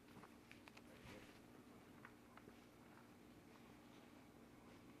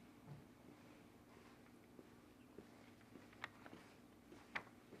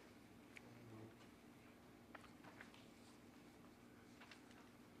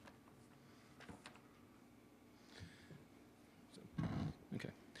 Okay.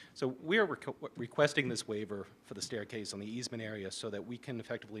 So we are requesting this waiver for the staircase on the easement area so that we can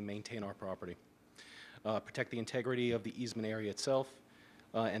effectively maintain our property, protect the integrity of the easement area itself,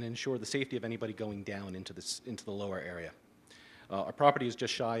 and ensure the safety of anybody going down into the lower area. Our property is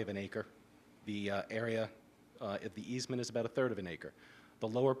just shy of an acre. The area of the easement is about 1/3 of an acre. The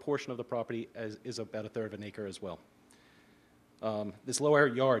lower portion of the property is about 1/3 of an acre as well. This lower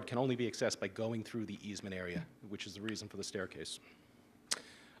yard can only be accessed by going through the easement area, which is the reason for the staircase.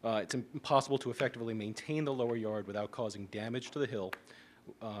 It's impossible to effectively maintain the lower yard without causing damage to the hill.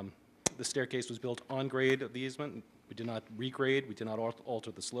 The staircase was built on grade of the easement. We did not regrade. We did not alter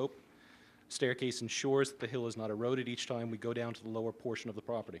the slope. Staircase ensures that the hill is not eroded each time we go down to the lower portion of the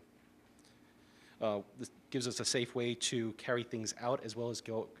property. This gives us a safe way to carry things out as well as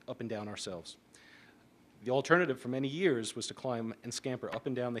go up and down ourselves. The alternative for many years was to climb and scamper up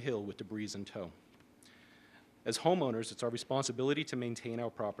and down the hill with debris in tow. As homeowners, it's our responsibility to maintain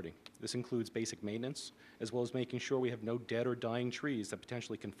our property. This includes basic maintenance, as well as making sure we have no dead or dying trees that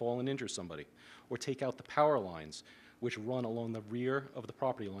potentially can fall and injure somebody, or take out the power lines which run along the rear of the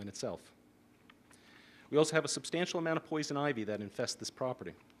property line itself. We also have a substantial amount of poison ivy that infests this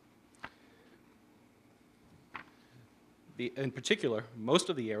property. In particular, most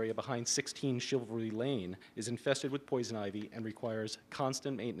of the area behind 16 Chivalry Lane is infested with poison ivy and requires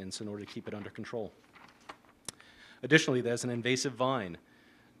constant maintenance in order to keep it under control. Additionally, there's an invasive vine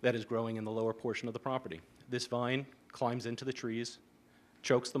that is growing in the lower portion of the property. This vine climbs into the trees,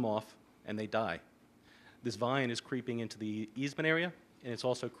 chokes them off, and they die. This vine is creeping into the easement area, and it's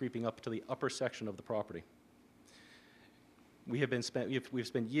also creeping up to the upper section of the property. We've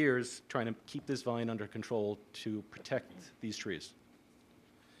spent years trying to keep this vine under control to protect these trees.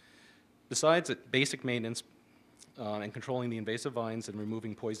 Besides basic maintenance and controlling the invasive vines and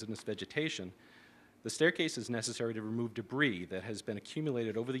removing poisonous vegetation, the staircase is necessary to remove debris that has been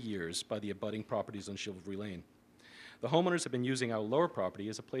accumulated over the years by the abutting properties on Chivalry Lane. The homeowners have been using our lower property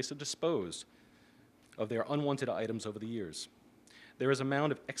as a place to dispose of their unwanted items over the years. There is a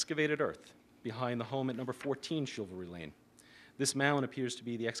mound of excavated earth behind the home at number 14 Chivalry Lane. This mound appears to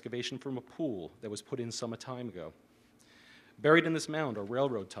be the excavation from a pool that was put in some time ago. Buried in this mound are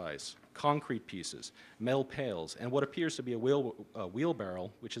railroad ties, concrete pieces, metal pails, and what appears to be a wheelbarrow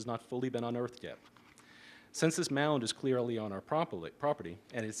which has not fully been unearthed yet. Since this mound is clearly on our property,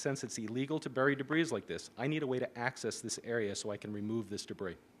 and since it's illegal to bury debris like this, I need a way to access this area so I can remove this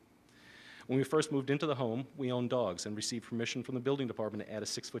debris. When we first moved into the home, we owned dogs and received permission from the building department to add a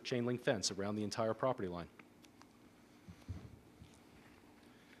 6-foot chain link fence around the entire property line.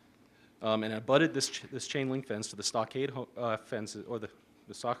 And abutted this chain link fence to the stockade fences, or the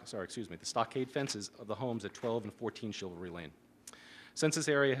stockade fences of the homes at 12 and 14 Chivalry Lane. Since this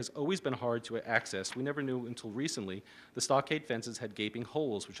area has always been hard to access, we never knew until recently the stockade fences had gaping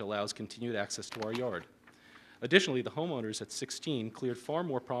holes which allows continued access to our yard. Additionally, the homeowners at 16 cleared far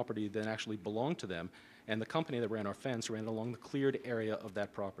more property than actually belonged to them, and the company that ran our fence ran along the cleared area of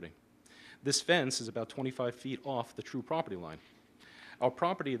that property. This fence is about 25 feet off the true property line. Our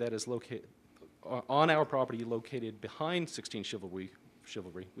property that is located on our property located behind 16 Chivalry,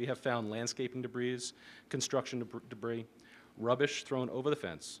 we have found landscaping debris, construction debris, rubbish thrown over the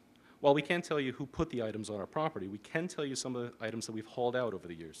fence. While we can't tell you who put the items on our property, we can tell you some of the items that we've hauled out over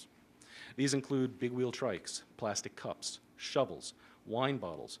the years. These include big wheel trikes, plastic cups, shovels, wine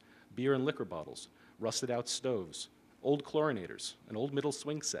bottles, beer and liquor bottles, rusted out stoves, old chlorinators, an old middle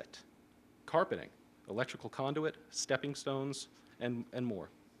swing set, carpeting, electrical conduit, stepping stones, and more.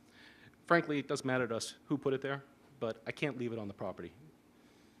 Frankly, it doesn't matter to us who put it there, but I can't leave it on the property.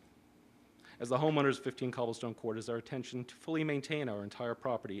 As the homeowners of 15 Cobblestone Court, it is our intention to fully maintain our entire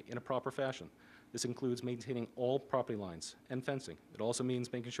property in a proper fashion. This includes maintaining all property lines and fencing. It also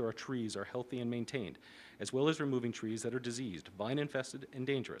means making sure our trees are healthy and maintained, as well as removing trees that are diseased, vine-infested, and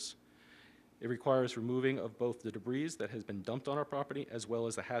dangerous. It requires removing of both the debris that has been dumped on our property, as well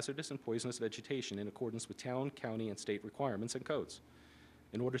as the hazardous and poisonous vegetation in accordance with town, county, and state requirements and codes.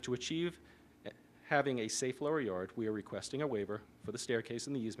 In order to achieve having a safe lower yard, we are requesting a waiver for the staircase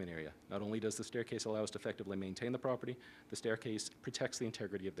in the easement area. Not only does the staircase allow us to effectively maintain the property, the staircase protects the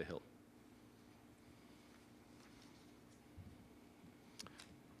integrity of the hill.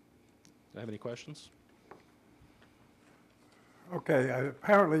 Do I have any questions? Okay,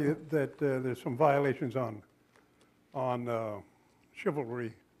 apparently that there's some violations on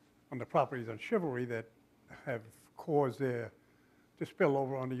Chivalry, on the properties on Chivalry that have caused their to spill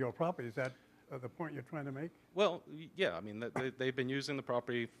over onto your property. Is that the point you're trying to make? Well, yeah, I mean, they've been using the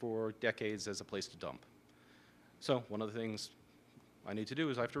property for decades as a place to dump. So one of the things I need to do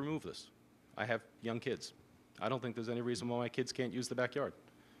is I have to remove this. I have young kids. I don't think there's any reason why my kids can't use the backyard.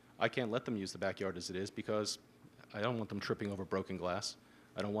 I can't let them use the backyard as it is because I don't want them tripping over broken glass.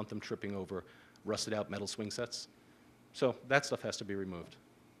 I don't want them tripping over rusted out metal swing sets. So that stuff has to be removed.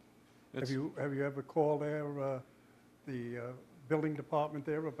 Have you ever called there, the building department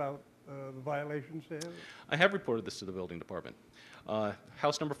there about the violations there? I have reported this to the building department.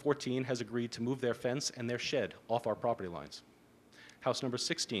 House number 14 has agreed to move their fence and their shed off our property lines. House number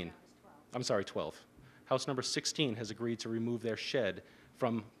 16, I'm sorry, 12. House number 16 has agreed to remove their shed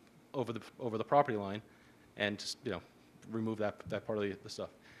from over the property line and just, remove that part of the stuff.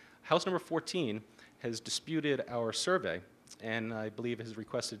 House number 14 has disputed our survey, and I believe has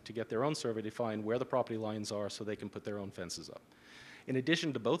requested to get their own survey to find where the property lines are so they can put their own fences up. In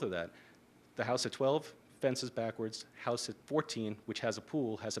addition to both of that, the house at 12 fences backwards, house at 14, which has a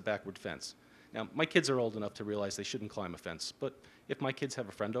pool, has a backward fence. Now, my kids are old enough to realize they shouldn't climb a fence, but if my kids have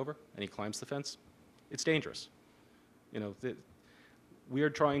a friend over and he climbs the fence, it's dangerous. We are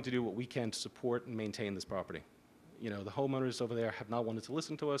trying to do what we can to support and maintain this property. The homeowners over there have not wanted to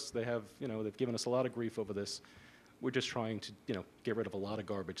listen to us. They have, they've given us a lot of grief over this. We're just trying to, get rid of a lot of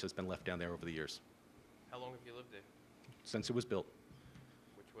garbage that's been left down there over the years. How long have you lived there? Since it was built.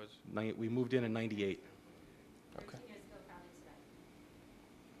 Which was? We moved in '98. Okay.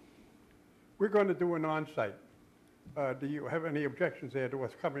 We're going to do an on-site. Do you have any objections there to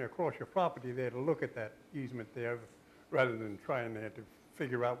us coming across your property there to look at that easement there rather than trying there to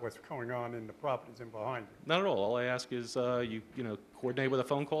figure out what's going on in the properties in behind you. Not at all. All I ask is you coordinate with a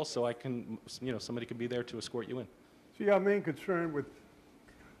phone call so I can, somebody can be there to escort you in. See, our main concern with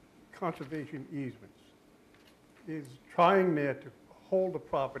conservation easements is trying there to hold the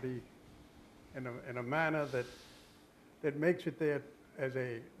property in a manner that makes it there as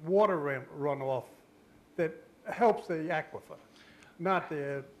a water runoff that helps the aquifer, not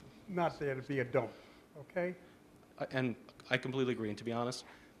there to be a dump, okay? And I completely agree. And to be honest,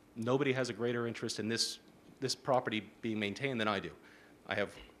 nobody has a greater interest in this property being maintained than I do. I have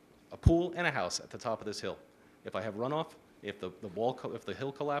a pool and a house at the top of this hill. If I have runoff, if the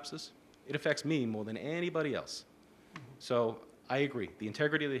hill collapses, it affects me more than anybody else. So I agree. The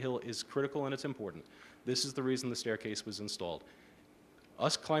integrity of the hill is critical and it's important. This is the reason the staircase was installed.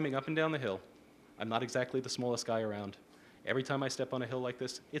 Us climbing up and down the hill, I'm not exactly the smallest guy around. Every time I step on a hill like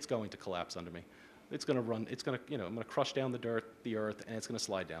this, it's going to collapse under me. It's going to run, I'm going to crush down the earth, and it's going to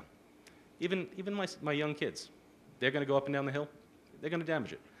slide down. Even my young kids, they're going to go up and down the hill, they're going to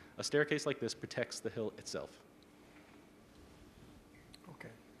damage it. A staircase like this protects the hill itself. Okay.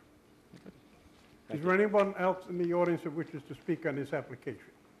 Is there anyone else in the audience that wishes to speak on this application?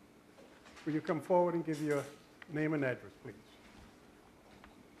 Will you come forward and give your name and address, please?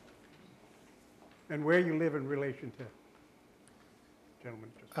 And where you live in relation to gentleman.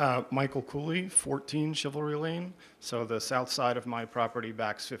 Michael Cooley, 14 Chivalry Lane. So the south side of my property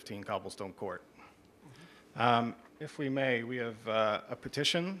backs 15 Cobblestone Court. If we may, we have a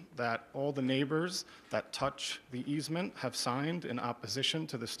petition that all the neighbors that touch the easement have signed in opposition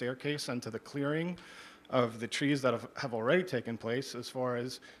to the staircase and to the clearing of the trees that have already taken place as far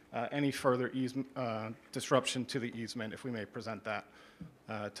as any further disruption to the easement, if we may present that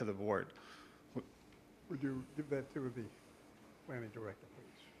to the board. Would you give that to the planning director,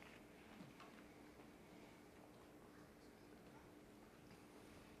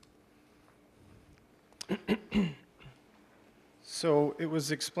 please? So it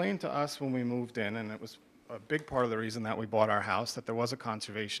was explained to us when we moved in, and it was a big part of the reason that we bought our house, that there was a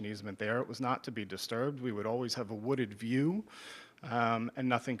conservation easement there. It was not to be disturbed. We would always have a wooded view, and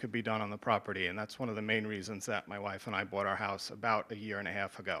nothing could be done on the property. And that's one of the main reasons that my wife and I bought our house about 1.5 years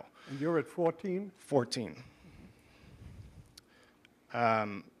ago. And you're at 14? 14.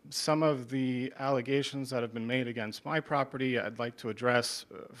 Some of the allegations that have been made against my property, I'd like to address.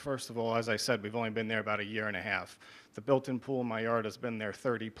 First of all, as I said, we've only been there about 1.5 years. The built-in pool in my yard has been there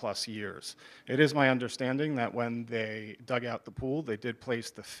 30-plus years. It is my understanding that when they dug out the pool, they did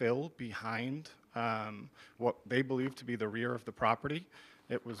place the fill behind what they believe to be the rear of the property.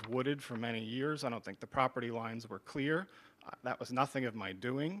 It was wooded for many years. I don't think the property lines were clear. That was nothing of my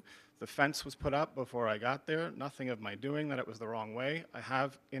doing. The fence was put up before I got there. Nothing of my doing that it was the wrong way. I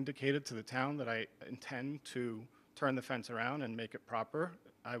have indicated to the town that I intend to turn the fence around and make it proper.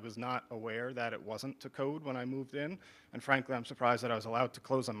 I was not aware that it wasn't to code when I moved in, and frankly, I'm surprised that I was allowed to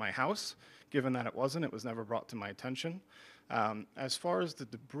close on my house. Given that it wasn't, it was never brought to my attention. As far as the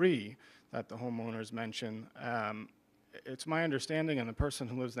debris that the homeowners mention, it's my understanding, and the person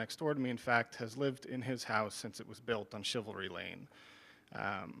who lives next door to me, in fact, has lived in his house since it was built on Chivalry Lane.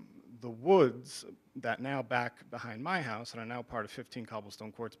 The woods that now back behind my house and are now part of 15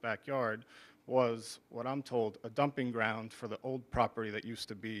 Cobblestone Court's backyard was, what I'm told, a dumping ground for the old property that used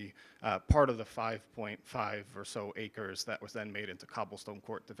to be part of the 5.5 or so acres that was then made into Cobblestone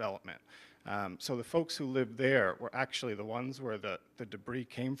Court development. So the folks who lived there were actually the ones where the debris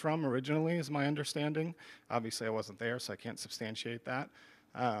came from originally, is my understanding. Obviously, I wasn't there, so I can't substantiate that.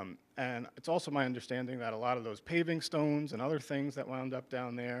 And it's also my understanding that a lot of those paving stones and other things that wound up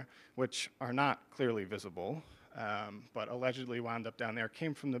down there, which are not clearly visible, but allegedly wound up down there,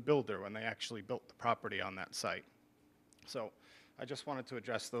 came from the builder when they actually built the property on that site. So I just wanted to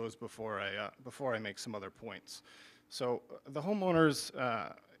address those before I make some other points. So the homeowners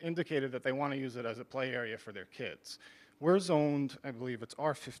indicated that they want to use it as a play area for their kids. We're zoned, I believe it's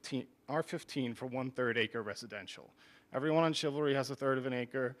R15 for 1/3 acre residential. Everyone on Chivalry has 1/3 of an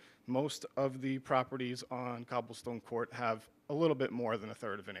acre. Most of the properties on Cobblestone Court have a little bit more than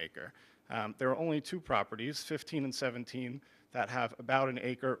 1/3 of an acre. There are only 2 properties, 15 and 17, that have about an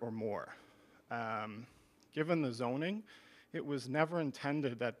acre or more. Given the zoning, it was never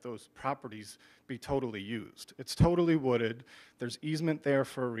intended that those properties be totally used. It's totally wooded. There's easement there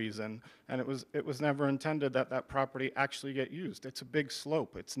for a reason, and it was never intended that that property actually get used. It's a big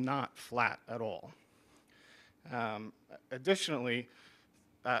slope. It's not flat at all. Additionally,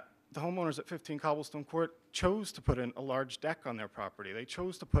 the homeowners at 15 Cobblestone Court chose to put in a large deck on their property. They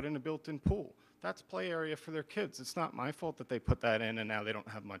chose to put in a built-in pool. That's play area for their kids. It's not my fault that they put that in and now they don't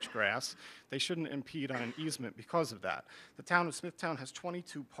have much grass. They shouldn't impede on an easement because of that. The town of Smithtown has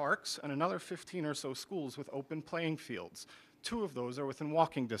 22 parks and another 15 or so schools with open playing fields. 2 of those are within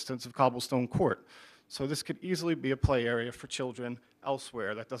walking distance of Cobblestone Court. So this could easily be a play area for children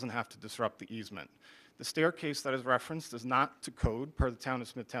elsewhere that doesn't have to disrupt the easement. The staircase that is referenced is not to code per the Town of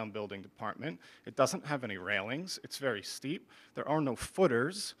Smithtown Building Department. It doesn't have any railings. It's very steep. There are no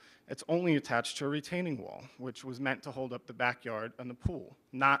footers. It's only attached to a retaining wall, which was meant to hold up the backyard and the pool,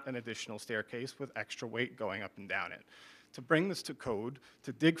 not an additional staircase with extra weight going up and down it. To bring this to code,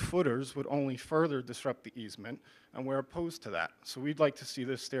 to dig footers would only further disrupt the easement, and we're opposed to that. So we'd like to see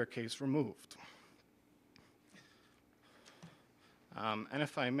this staircase removed. And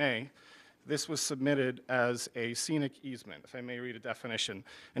if I may, this was submitted as a scenic easement, if I may read a definition.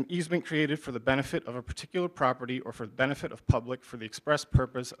 An easement created for the benefit of a particular property or for the benefit of public for the express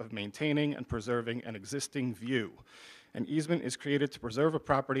purpose of maintaining and preserving an existing view. An easement is created to preserve a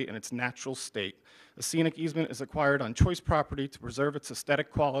property in its natural state. A scenic easement is acquired on choice property to preserve its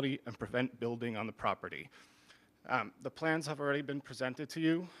aesthetic quality and prevent building on the property. The plans have already been presented to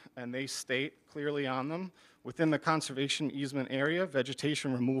you, and they state clearly on them, within the conservation easement area,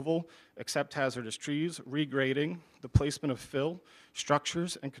 vegetation removal, except hazardous trees, regrading, the placement of fill,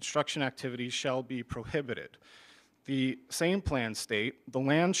 structures, and construction activities shall be prohibited. The same plans state, the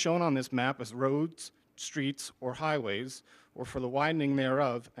land shown on this map as roads, streets, or highways, or for the widening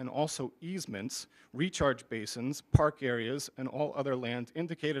thereof, and also easements, recharge basins, park areas, and all other land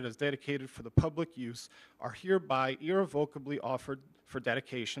indicated as dedicated for the public use are hereby irrevocably offered for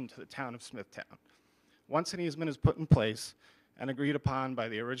dedication to the town of Smithtown. Once an easement is put in place and agreed upon by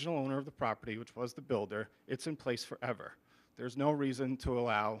the original owner of the property, which was the builder, it's in place forever. There's no reason to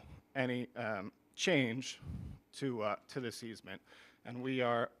allow any change to this easement, and we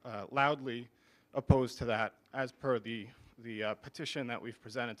are loudly opposed to that as per the petition that we've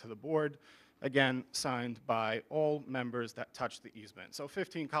presented to the board, again, signed by all members that touch the easement. So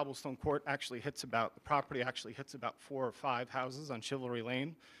 15 Cobblestone Court actually hits about, the property actually hits about 4 or 5 houses on Chivalry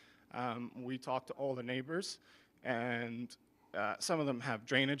Lane. We talked to all the neighbors, and some of them have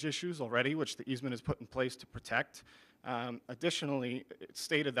drainage issues already, which the easement is put in place to protect. Additionally, it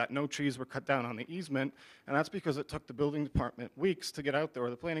stated that no trees were cut down on the easement, and that's because it took the building department weeks to get out there, or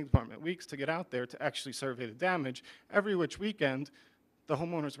the planning department weeks to get out there to actually survey the damage. Every which weekend, the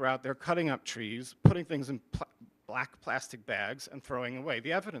homeowners were out there cutting up trees, putting things in black plastic bags, and throwing away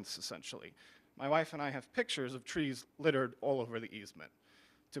the evidence, essentially. My wife and I have pictures of trees littered all over the easement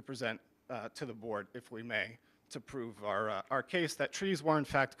to present to the board, if we may, to prove our case that trees were in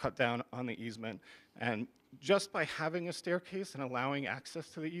fact cut down on the easement. And just by having a staircase and allowing access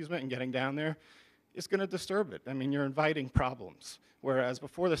to the easement and getting down there is going to disturb it. I mean, you're inviting problems. Whereas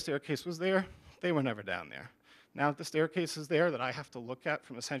before the staircase was there, they were never down there. Now that the staircase is there that I have to look at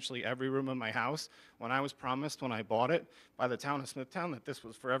from essentially every room in my house, when I was promised when I bought it by the town of Smithtown that this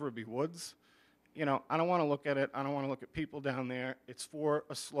was forever be woods, you know, I don't want to look at it. I don't want to look at people down there. It's for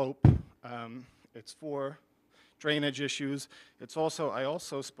a slope. It's for drainage issues. It's also, I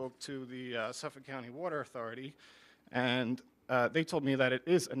also spoke to the Suffolk County Water Authority, and they told me that it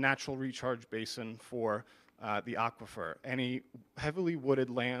is a natural recharge basin for the aquifer. Any heavily wooded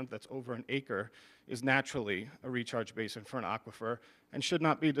land that's over an acre is naturally a recharge basin for an aquifer and should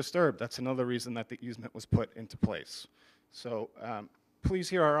not be disturbed. That's another reason that the easement was put into place. So please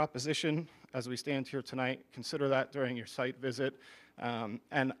hear our opposition as we stand here tonight. Consider that during your site visit.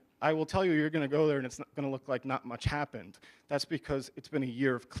 And I will tell you, you're going to go there and it's going to look like not much happened. That's because it's been a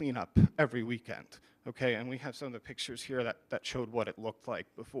year of cleanup every weekend, okay? And we have some of the pictures here that showed what it looked like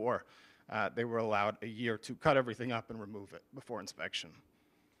before they were allowed a year to cut everything up and remove it before inspection.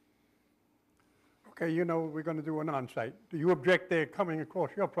 Okay, you know we're going to do an on-site. Do you object there coming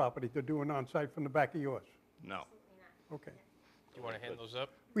across your property to do an on-site from the back of yours? No. Okay. Do you want to hand those up?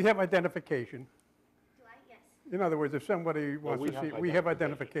 We have identification. Do I? Yes. In other words, if somebody wants we to have see, we have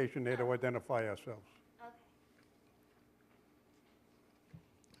identification there to identify ourselves. Okay.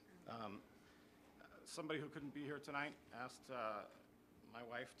 Somebody who couldn't be here tonight asked my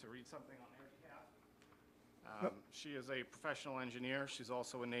wife to read something on their behalf. She is a professional engineer. She's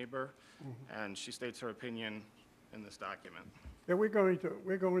also a neighbor, and she states her opinion in this document. Yeah, we're going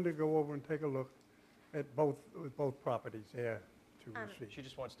to go over and take a look at both properties there to see. She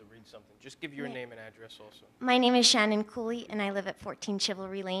just wants to read something. Just give your name and address also. My name is Shannon Cooley, and I live at 14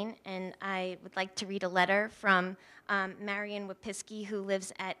 Chivalry Lane, and I would like to read a letter from Marion Wapiski, who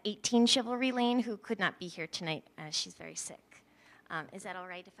lives at 18 Chivalry Lane, who could not be here tonight. She's very sick. Is that all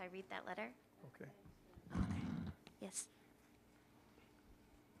right if I read that letter? Okay. Okay. Yes.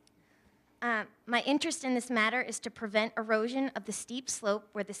 My interest in this matter is to prevent erosion of the steep slope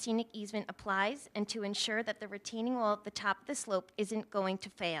where the scenic easement applies and to ensure that the retaining wall at the top of the slope isn't going to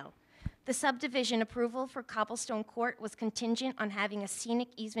fail. The subdivision approval for Cobblestone Court was contingent on having a scenic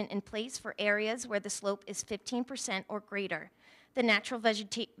easement in place for areas where the slope is 15% or greater. The natural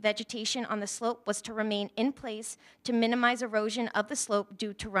vegetation on the slope was to remain in place to minimize erosion of the slope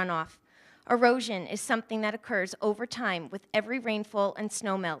due to runoff. Erosion is something that occurs over time with every rainfall and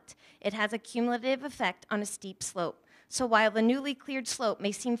snowmelt. It has a cumulative effect on a steep slope. So while the newly cleared slope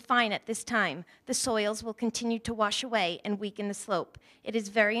may seem fine at this time, the soils will continue to wash away and weaken the slope. It is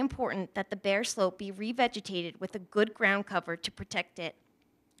very important that the bare slope be revegetated with a good ground cover to protect it.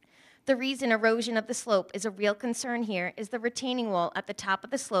 The reason erosion of the slope is a real concern here is the retaining wall at the top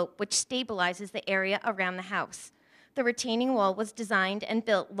of the slope, which stabilizes the area around the house. The retaining wall was designed and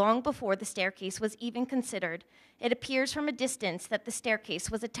built long before the staircase was even considered. It appears from a distance that the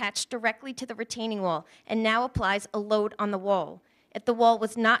staircase was attached directly to the retaining wall and now applies a load on the wall. If the wall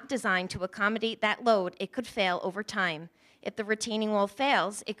was not designed to accommodate that load, it could fail over time. If the retaining wall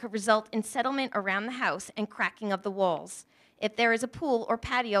fails, it could result in settlement around the house and cracking of the walls. If there is a pool or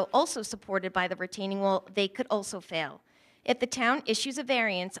patio also supported by the retaining wall, they could also fail. If the town issues a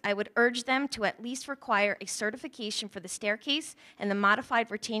variance, I would urge them to at least require a certification for the staircase and the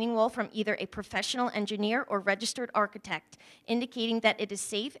modified retaining wall from either a professional engineer or registered architect, indicating that it is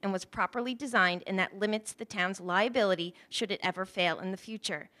safe and was properly designed and that limits the town's liability should it ever fail in the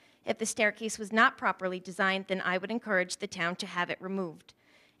future. If the staircase was not properly designed, then I would encourage the town to have it removed.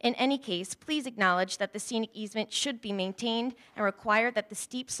 In any case, please acknowledge that the scenic easement should be maintained and require that the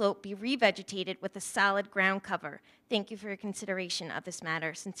steep slope be revegetated with a solid ground cover. Thank you for your consideration of this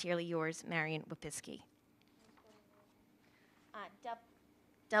matter. Sincerely yours, Marion Wapiski.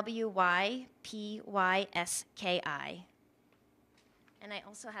 WYPYSKI. And I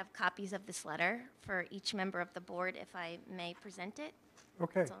also have copies of this letter for each member of the board, if I may present it.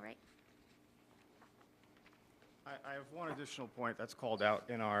 Okay. That's all right. I have one additional point that's called out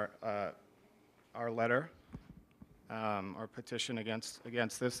in our letter, our petition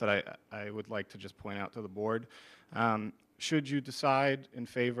against this that I would like to just point out to the board. Should you decide in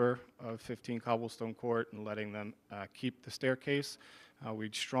favor of 15 Cobblestone Court and letting them keep the staircase,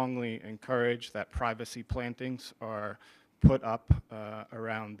 we'd strongly encourage that privacy plantings are put up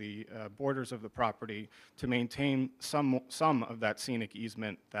around the borders of the property to maintain some of that scenic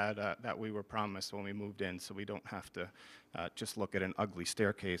easement that we were promised when we moved in, so we don't have to just look at an ugly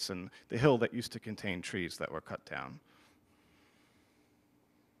staircase and the hill that used to contain trees that were cut down.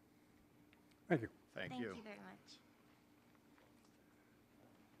 Thank you. Thank you very much.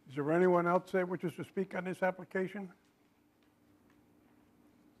 Is there anyone else that wishes to speak on this application?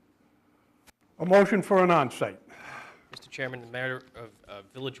 A motion for an on-site. Mr. Chairman, the matter of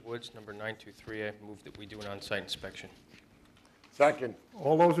Village Woods, number 923A, move that we do an on-site inspection. Second.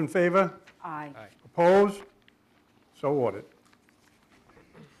 All those in favor? Aye. Aye. Opposed? So ordered.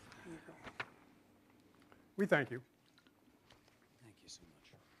 We thank you. Thank you so much.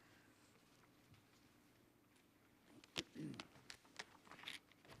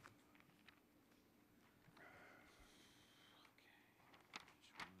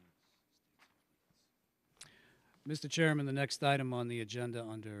 Mr. Chairman, the next item on the agenda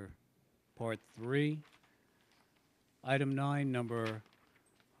under Part 3, Item 9, number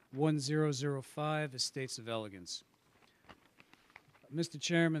 1005, Estates of Elegance. Mr.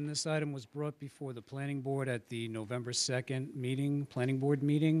 Chairman, this item was brought before the Planning Board at the November 2nd meeting, Planning Board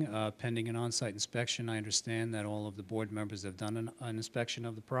meeting, pending an on-site inspection. I understand that all of the board members have done an inspection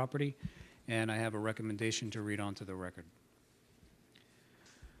of the property, and I have a recommendation to read onto the record.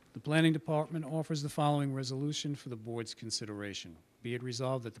 The Planning Department offers the following resolution for the board's consideration. Be it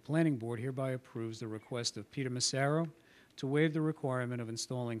resolved that the Planning Board hereby approves the request of Peter Massaro to waive the requirement of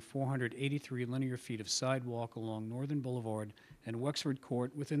installing 483 linear feet of sidewalk along Northern Boulevard and Wexford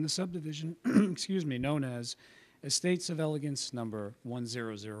Court within the subdivision, known as Estates of Elegance number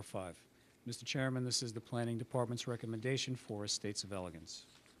 1005. Mr. Chairman, this is the Planning Department's recommendation for Estates of Elegance.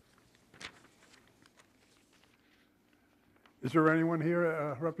 Is there anyone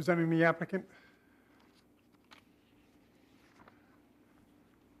here representing the applicant?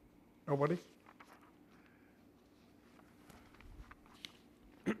 Nobody?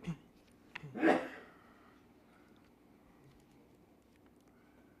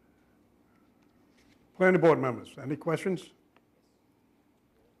 Planning Board members, any questions?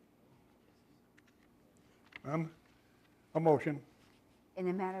 None? A motion. In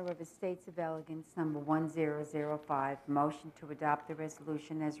the matter of Estates of Elegance, number 1005, motion to adopt the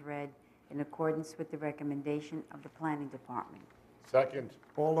resolution as read in accordance with the recommendation of the Planning Department. Second.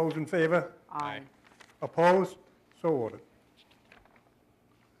 All those in favor? Aye. Opposed? So ordered.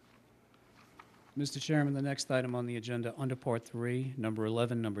 Mr. Chairman, the next item on the agenda, under Part 3, number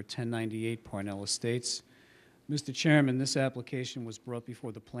 11, number 1098, Parnell Estates. Mr. Chairman, this application was brought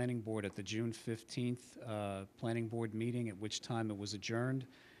before the Planning Board at the June 15th Planning Board meeting, at which time it was adjourned,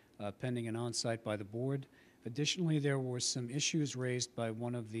 pending an on-site by the board. Additionally, there were some issues raised by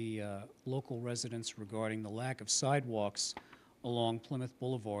one of the local residents regarding the lack of sidewalks along Plymouth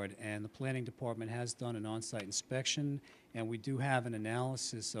Boulevard, and the Planning Department has done an on-site inspection, and we do have an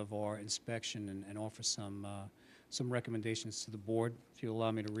analysis of our inspection and offer some recommendations to the board, if you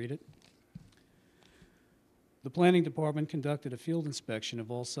allow me to read it. The Planning Department conducted a field inspection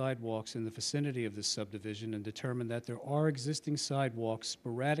of all sidewalks in the vicinity of this subdivision and determined that there are existing sidewalks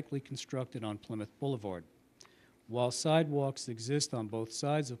sporadically constructed on Plymouth Boulevard. While sidewalks exist on both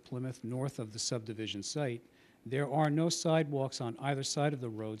sides of Plymouth north of the subdivision site, there are no sidewalks on either side of the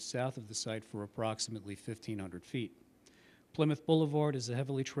road south of the site for approximately 1,500 feet. Plymouth Boulevard is a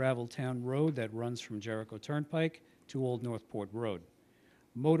heavily traveled town road that runs from Jericho Turnpike to Old Northport Road.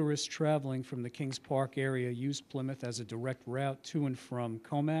 Motorists traveling from the Kings Park area use Plymouth as a direct route to and from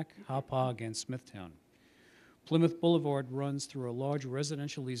Comac, Hauppauge, and Smithtown. Plymouth Boulevard runs through a large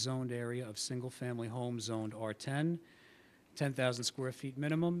residentially zoned area of single-family homes zoned R10, 10,000 square feet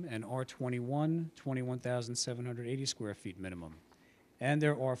minimum, and R21, 21,780 square feet minimum. And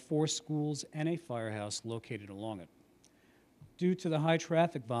there are 4 schools and a firehouse located along it. Due to the high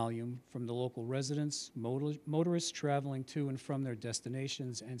traffic volume from the local residents, motorists traveling to and from their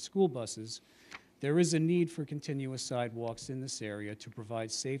destinations, and school buses, there is a need for continuous sidewalks in this area to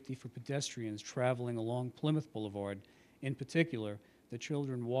provide safety for pedestrians traveling along Plymouth Boulevard, in particular, the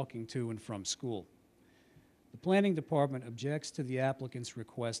children walking to and from school. The Planning Department objects to the applicant's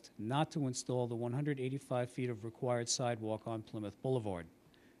request not to install the 185 feet of required sidewalk on Plymouth Boulevard.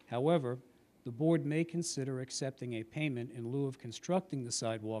 However, the board may consider accepting a payment in lieu of constructing the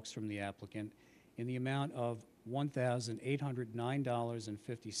sidewalks from the applicant in the amount of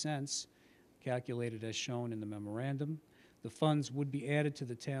 $1,809.50, calculated as shown in the memorandum. The funds would be added to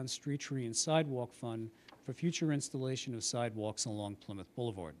the town's street tree and sidewalk fund for future installation of sidewalks along Plymouth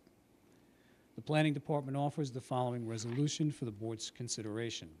Boulevard. The Planning Department offers the following resolution for the board's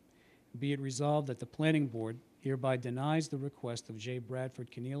consideration. Be it resolved that the Planning Board hereby denies the request of J.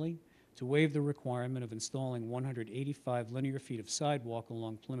 Bradford Keneally to waive the requirement of installing 185 linear feet of sidewalk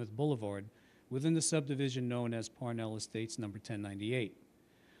along Plymouth Boulevard within the subdivision known as Parnell Estates number 1098.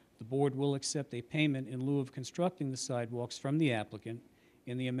 The board will accept a payment in lieu of constructing the sidewalks from the applicant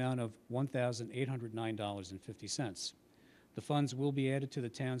in the amount of $1,809.50. The funds will be added to the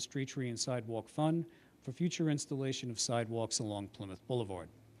town's street tree and sidewalk fund for future installation of sidewalks along Plymouth Boulevard.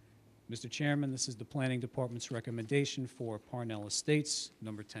 Mr. Chairman, this is the Planning Department's recommendation for Parnell Estates,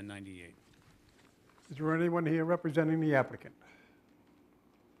 number 1098. Is there anyone here representing the applicant?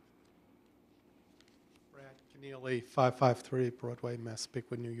 Brad Keneally, 553 Broadway,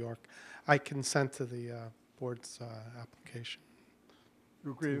 Massapequa, New York. I consent to the board's application.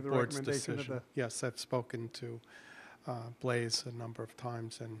 You agree to the board's recommendation of decision. the... Yes, I've spoken to Blaze a number of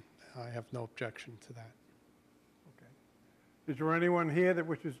times, and I have no objection to that. Okay. Is there anyone here that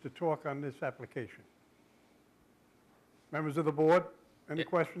wishes to talk on this application? Members of the board, any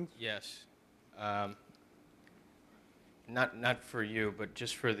questions? Yes. Not for you, but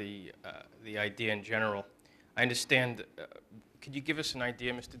just for the idea in general. I understand, could you give us an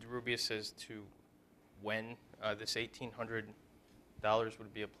idea, Mr. DeRubius, as to when this $1,800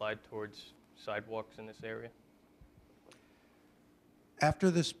 would be applied towards sidewalks in this area?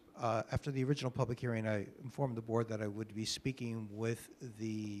 After the original public hearing, I informed the board that I would be speaking with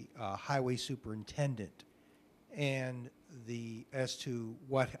the highway superintendent and as to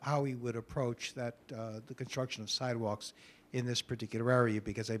how he would approach the construction of sidewalks in this particular area,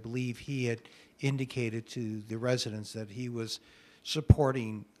 because I believe he had indicated to the residents that he was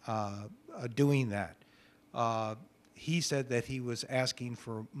supporting doing that. He said that he was asking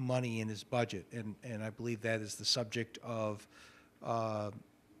for money in his budget, and I believe that is the subject of a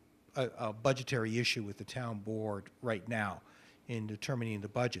budgetary issue with the town board right now in determining the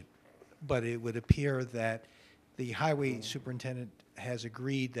budget. But it would appear that the highway superintendent has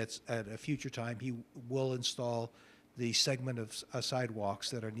agreed that at a future time he will install the segment of sidewalks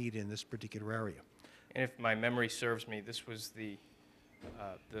that are needed in this particular area. And if my memory serves me, this was the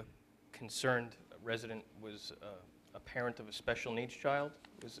concerned resident was a parent of a special needs child?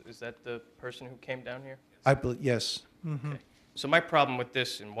 Is that the person who came down here? I believe, yes. Okay. So my problem with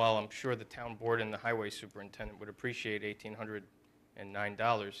this, and while I'm sure the town board and the highway superintendent would appreciate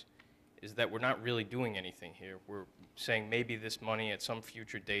 $1,809, is that we're not really doing anything here. We're saying maybe this money at some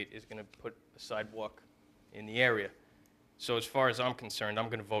future date is going to put a sidewalk in the area. So as far as I'm concerned, I'm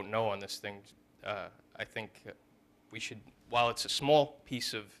going to vote no on this thing. I think we should, while it's a small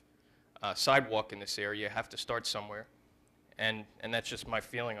piece of sidewalk in this area, have to start somewhere. And that's just my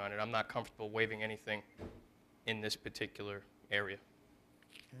feeling on it. I'm not comfortable waiving anything in this particular area.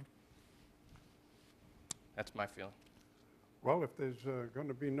 That's my feeling. Well, if there's going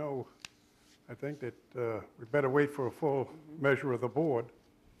to be no, I think that we better wait for a full measure of the board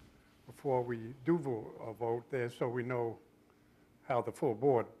before we do vote there, so we know how the full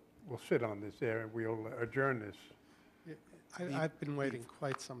board will sit on this area. We'll adjourn this. I've been waiting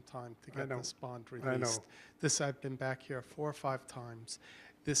quite some time to get know. this bond I released. know. I've been back here 4 or 5 times.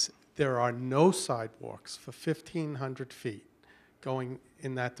 There are no sidewalks for 1,500 feet going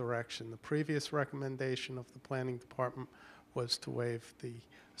in that direction. The previous recommendation of the planning department was to waive the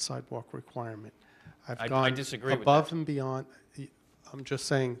sidewalk requirement. I've I gone disagree with above that. and beyond. I'm just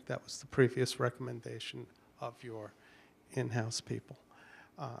saying that was the previous recommendation of your in-house people.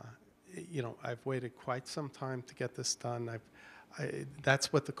 You know, I've waited quite some time to get this done.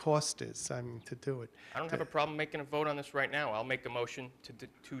 That's what the cost is, I mean, to do it. I don't have a problem making a vote on this right now. I'll make a motion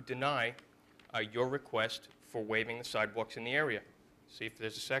to deny your request for waiving the sidewalks in the area. See if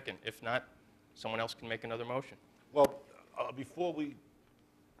there's a second. If not, someone else can make another motion. Well, before we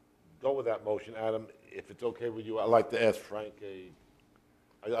go with that motion, Adam, if it's okay with you, I'd like to ask Frank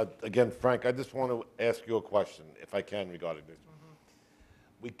again, Frank, I just want to ask you a question, if I can, regarding this.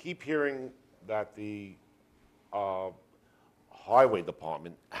 We keep hearing that the highway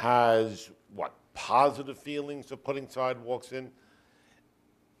department has, positive feelings of putting sidewalks in?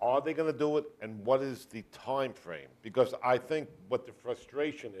 Are they going to do it, and what is the time frame? Because I think what the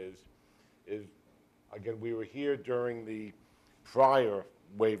frustration is, again, we were here during the prior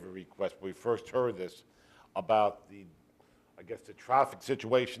waiver request, when we first heard this, about the traffic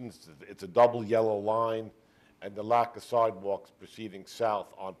situations. It's a double yellow line, and the lack of sidewalks proceeding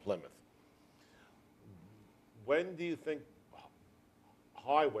south on Plymouth. When do you think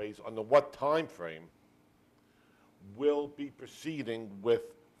highways, under what time frame, will be proceeding with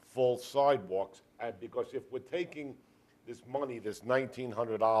full sidewalks? And because if we're taking this money, this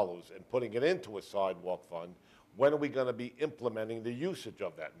 $1,900, and putting it into a sidewalk fund, when are we going to be implementing the usage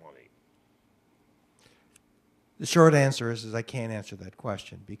of that money? The short answer is I can't answer that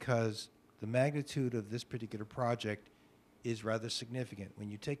question because the magnitude of this particular project is rather significant.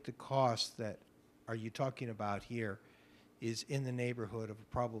 When you take the cost that are you talking about here is in the neighborhood of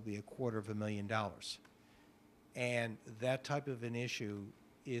probably $250,000. And that type of an issue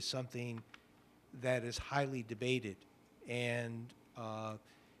is something that is highly debated, and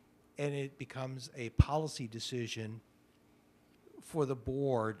it becomes a policy decision for the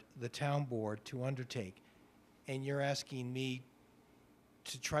board, the town board, to undertake. And you're asking me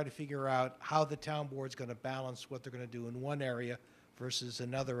to try to figure out how the town board's going to balance what they're going to do in one area versus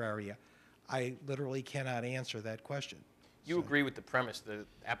another area. I literally cannot answer that question. You agree with the premise that it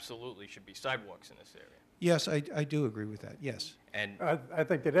absolutely should be sidewalks in this area? Yes, I do agree with that, yes. And I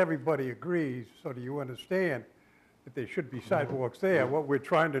think that everybody agrees, so do you understand that there should be sidewalks there? What we're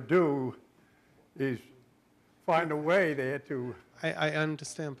trying to do is find a way there to... I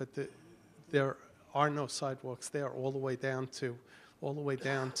understand, but there are no sidewalks there all the way down to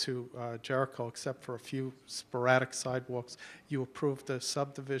Jericho, except for a few sporadic sidewalks. You approved a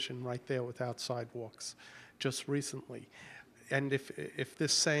subdivision right there without sidewalks just recently. And if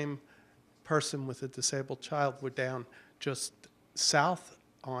this same person with a disabled child were down just south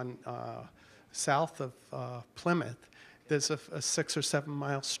of Plymouth, there's a 6 or 7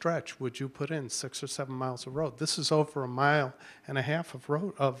 mile stretch. Would you put in 6 or 7 miles of road? This is over 1.5 miles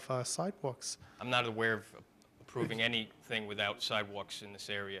of sidewalks. I'm not aware of approving anything without sidewalks in this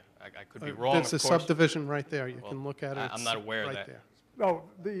area. I could be wrong, There's of a course. subdivision right there. You Well, can look at it. I'm not aware of right that. there. No,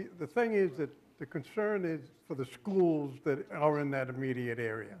 the thing is that the concern is for the schools that are in that immediate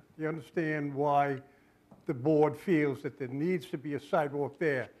area. You understand why the board feels that there needs to be a sidewalk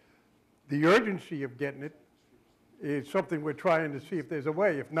there. The urgency of getting it is something we're trying to see if there's a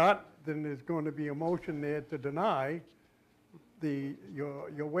way. If not, then there's going to be a motion there to deny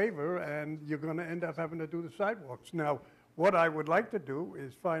your waiver, and you're going to end up having to do the sidewalks. Now, what I would like to do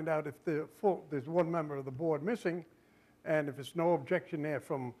is find out if there's one member of the board missing, and if there's no objection there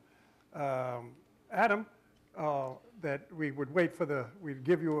from Adam, that we would wait for we'll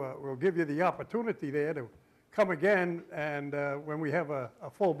give you the opportunity there to come again, and when we have a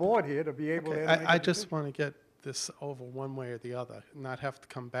full board here, to be able to make a I decision. just want to get this over one way or the other, not have to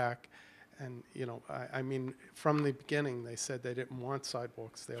come back And, you know, I mean, from the beginning, they said they didn't want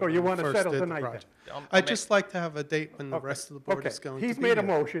sidewalks there. So when you we want to first settle did the tonight then? project. I'll I'd make- just like to have a date when the Okay, rest of the board okay. is going to be He's made a here.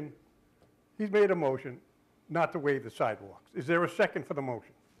 motion, he's made a motion not to waive the sidewalks. Is there a second for the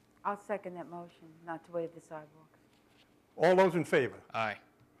motion? I'll second that motion, not to waive the sidewalks. All those in favor? Aye.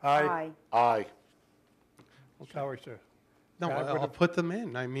 Aye. Aye. Sorry, sir. No, I I'll would've- put them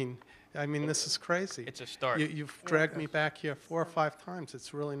in. I mean, this is crazy. It's a start. You've dragged me back here 4 or 5 times.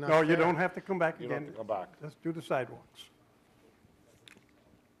 It's really not No, fair. you don't have to come back You don't again. have to come back. Let's do the sidewalks.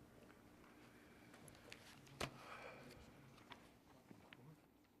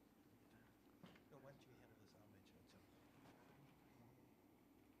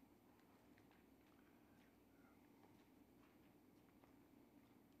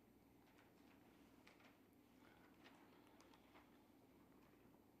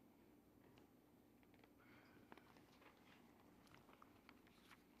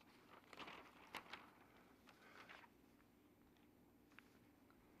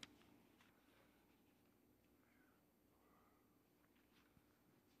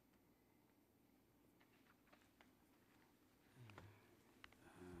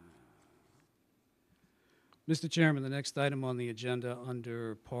 Mr. Chairman, the next item on the agenda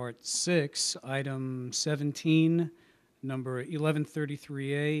under Part 6, Item 17, number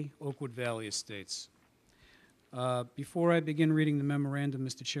 1133A, Oakwood Valley Estates. Before I begin reading the memorandum,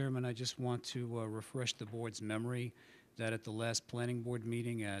 Mr. Chairman, I just want to refresh the board's memory that at the last planning board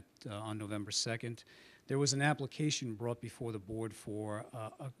meeting on November 2nd, there was an application brought before the board for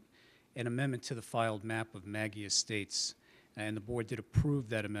an amendment to the filed map of Maggie Estates. And the board did approve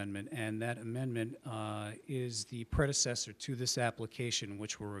that amendment, and that amendment is the predecessor to this application,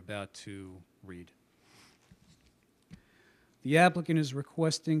 which we're about to read. The applicant is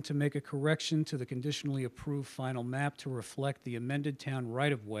requesting to make a correction to the conditionally approved final map to reflect the amended town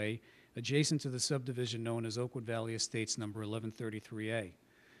right-of-way adjacent to the subdivision known as Oakwood Valley Estates number 1133A.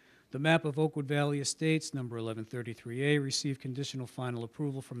 The map of Oakwood Valley Estates number 1133A received conditional final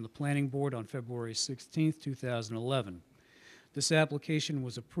approval from the planning board on February 16, 2011. This application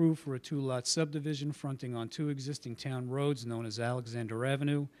was approved for a 2-lot subdivision fronting on 2 existing town roads known as Alexander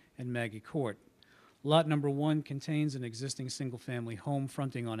Avenue and Maggie Court. Lot number 1 contains an existing single-family home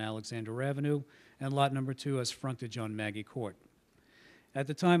fronting on Alexander Avenue, and lot number 2 has frontage on Maggie Court. At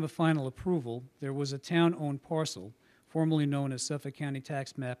the time of final approval, there was a town-owned parcel, formerly known as Suffolk County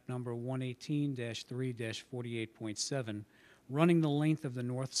Tax Map number 118-3-48.7, running the length of the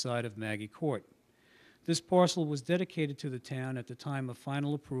north side of Maggie Court. This parcel was dedicated to the town at the time of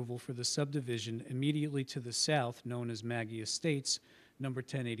final approval for the subdivision immediately to the south, known as Maggie Estates, number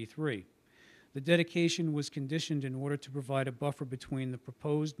 1083. The dedication was conditioned in order to provide a buffer between the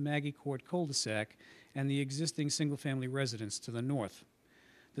proposed Maggie Court cul-de-sac and the existing single-family residence to the north.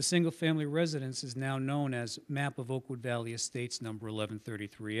 The single-family residence is now known as Map of Oakwood Valley Estates, number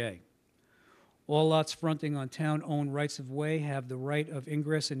 1133A. All lots fronting on town-owned rights-of-way have the right of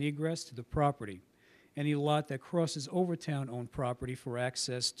ingress and egress to the property. Any lot that crosses over town-owned property for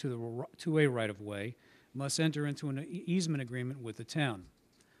access to a right-of-way must enter into an easement agreement with the town.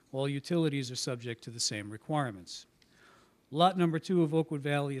 All utilities are subject to the same requirements. Lot number 2 of Oakwood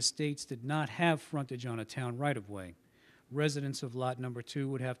Valley Estates did not have frontage on a town right-of-way. Residents of lot number 2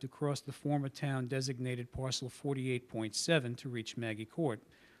 would have to cross the former town-designated parcel 48.7 to reach Maggie Court,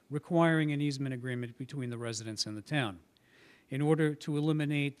 requiring an easement agreement between the residents and the town. In order to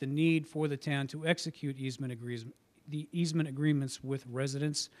eliminate the need for the town to execute easement agreements with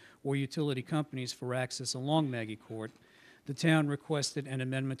residents or utility companies for access along Maggie Court, the town requested an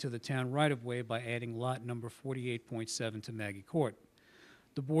amendment to the town right-of-way by adding lot number 48.7 to Maggie Court.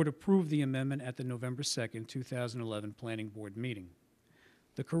 The board approved the amendment at the November 2nd, 2011 Planning Board meeting.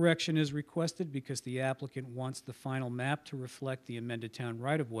 The correction is requested because the applicant wants the final map to reflect the amended town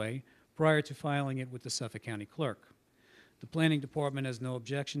right-of-way prior to filing it with the Suffolk County Clerk. The Planning Department has no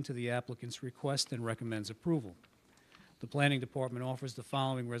objection to the applicant's request and recommends approval. The Planning Department offers the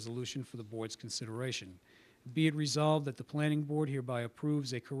following resolution for the board's consideration. Be it resolved that the Planning Board hereby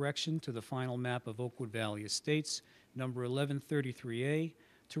approves a correction to the final map of Oakwood Valley Estates, number 1133A,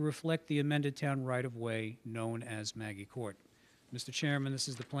 to reflect the amended town right-of-way known as Maggie Court. Mr. Chairman, this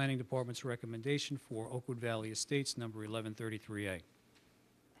is the Planning Department's recommendation for Oakwood Valley Estates, number 1133A.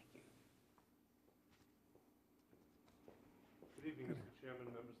 Good evening, Mr. Chairman,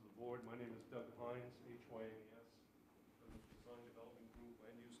 members of the board. My name is Doug Hines, H-Y-N-E-S, from the Design Development Group,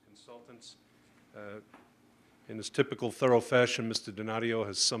 Land Use Consultants. In his typical thorough fashion, Mr. Donadio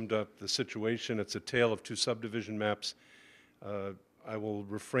has summed up the situation. It's a tale of 2 subdivision maps. I will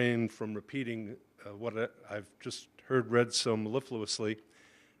refrain from repeating what I've just heard read so mellifluously.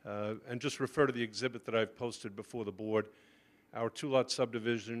 And just refer to the exhibit that I've posted before the board. Our two-lot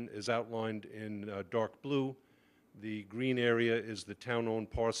subdivision is outlined in dark blue. The green area is the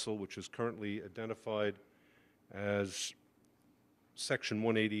town-owned parcel, which is currently identified as Section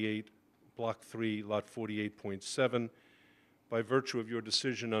 188, Block 3, Lot 48.7. By virtue of your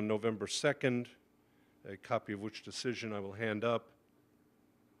decision on November 2nd, a copy of which decision I will hand up,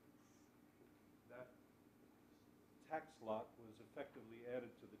 that tax lot was effectively added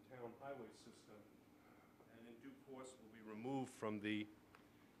to the town highway system and in due course will be removed from the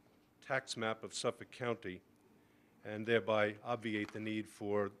tax map of Suffolk County and thereby obviate the need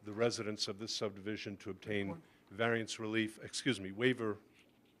for the residents of this subdivision to obtain variance relief,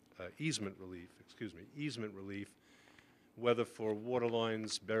 easement relief, whether for water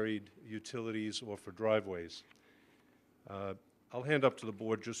lines, buried utilities, or for driveways. I'll hand up to the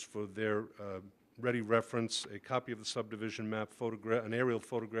board just for their ready reference a copy of the subdivision map, an aerial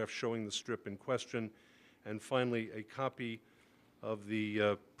photograph showing the strip in question, and finally a copy of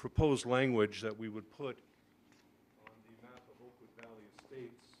the proposed language that we would put on the map of Oakwood Valley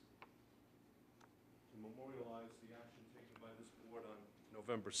Estates to memorialize the action taken by this board on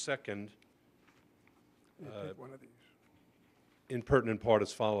November 2nd. Take one of these. In pertinent part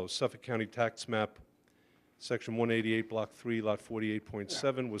as follows. Suffolk County Tax Map, Section 188, Block 3, Lot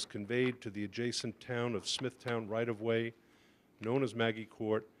 48.7, was conveyed to the adjacent town of Smithtown right-of-way, known as Maggie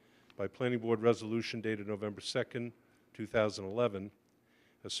Court, by Planning Board Resolution dated November 2nd, 2011,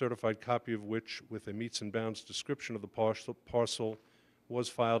 a certified copy of which, with a meets and bounds description of the parcel, was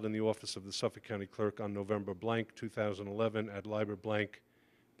filed in the office of the Suffolk County Clerk on November blank, 2011, at liber blank,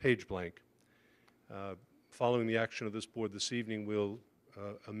 page blank. Following the action of this board this evening, we'll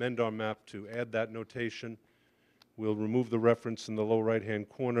amend our map to add that notation. We'll remove the reference in the lower right-hand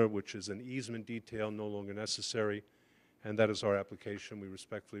corner, which is an easement detail no longer necessary, and that is our application. We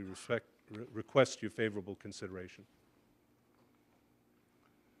respectfully request your favorable consideration.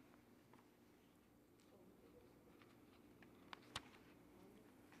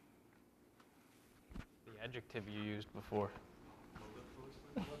 The adjective you used before.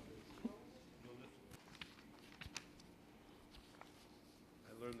 I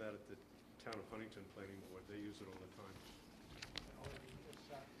learned that at the Town of Huntington Planning Board. They use it all the time.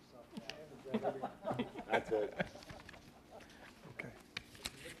 That's it. Okay.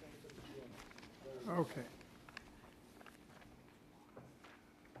 Okay.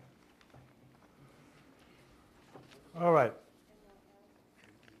 All right.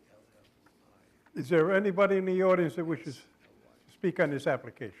 Is there anybody in the audience that wishes to speak on this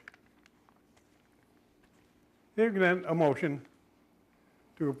application? Hearing then a motion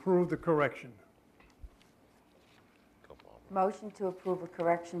to approve the correction. Motion to approve a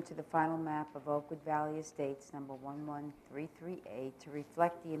correction to the final map of Oakwood Valley Estates, number 1133A, to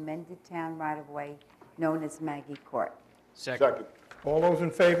reflect the amended town right-of-way known as Maggie Court. Second. All those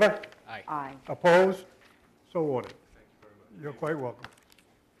in favor? Aye. Aye. Opposed? So ordered. You're quite welcome.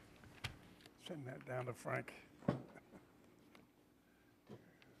 Send that down to Frank. Okay.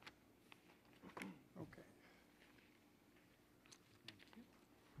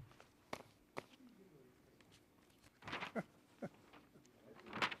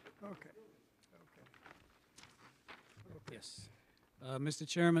 Okay. Yes. Mr.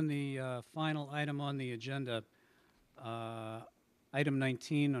 Chairman, the final item on the agenda, item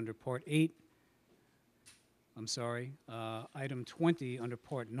 19 under Part 8, item 20 under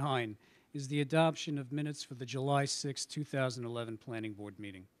Part 9, is the adoption of minutes for the July 6, 2011 Planning Board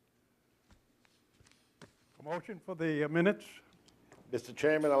meeting. A motion for the minutes? Mr.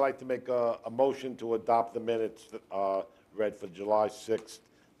 Chairman, I'd like to make a motion to adopt the minutes read for July 6th,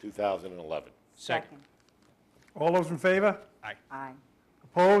 2011. Second. All those in favor? Aye. Aye.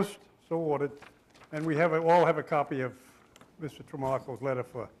 Opposed? So ordered. And we have all have a copy of Mr. Tramarko's letter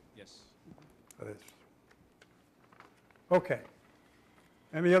for Yes. this. Okay.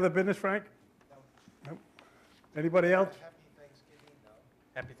 Any other business, Frank? No. Anybody else?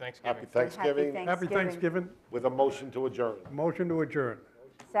 Happy Thanksgiving. Happy Thanksgiving. Happy Thanksgiving. With a motion to adjourn. Motion to adjourn.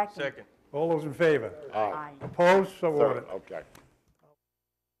 Second. Second. All those in favor? Aye. Opposed? So Third, ordered. okay.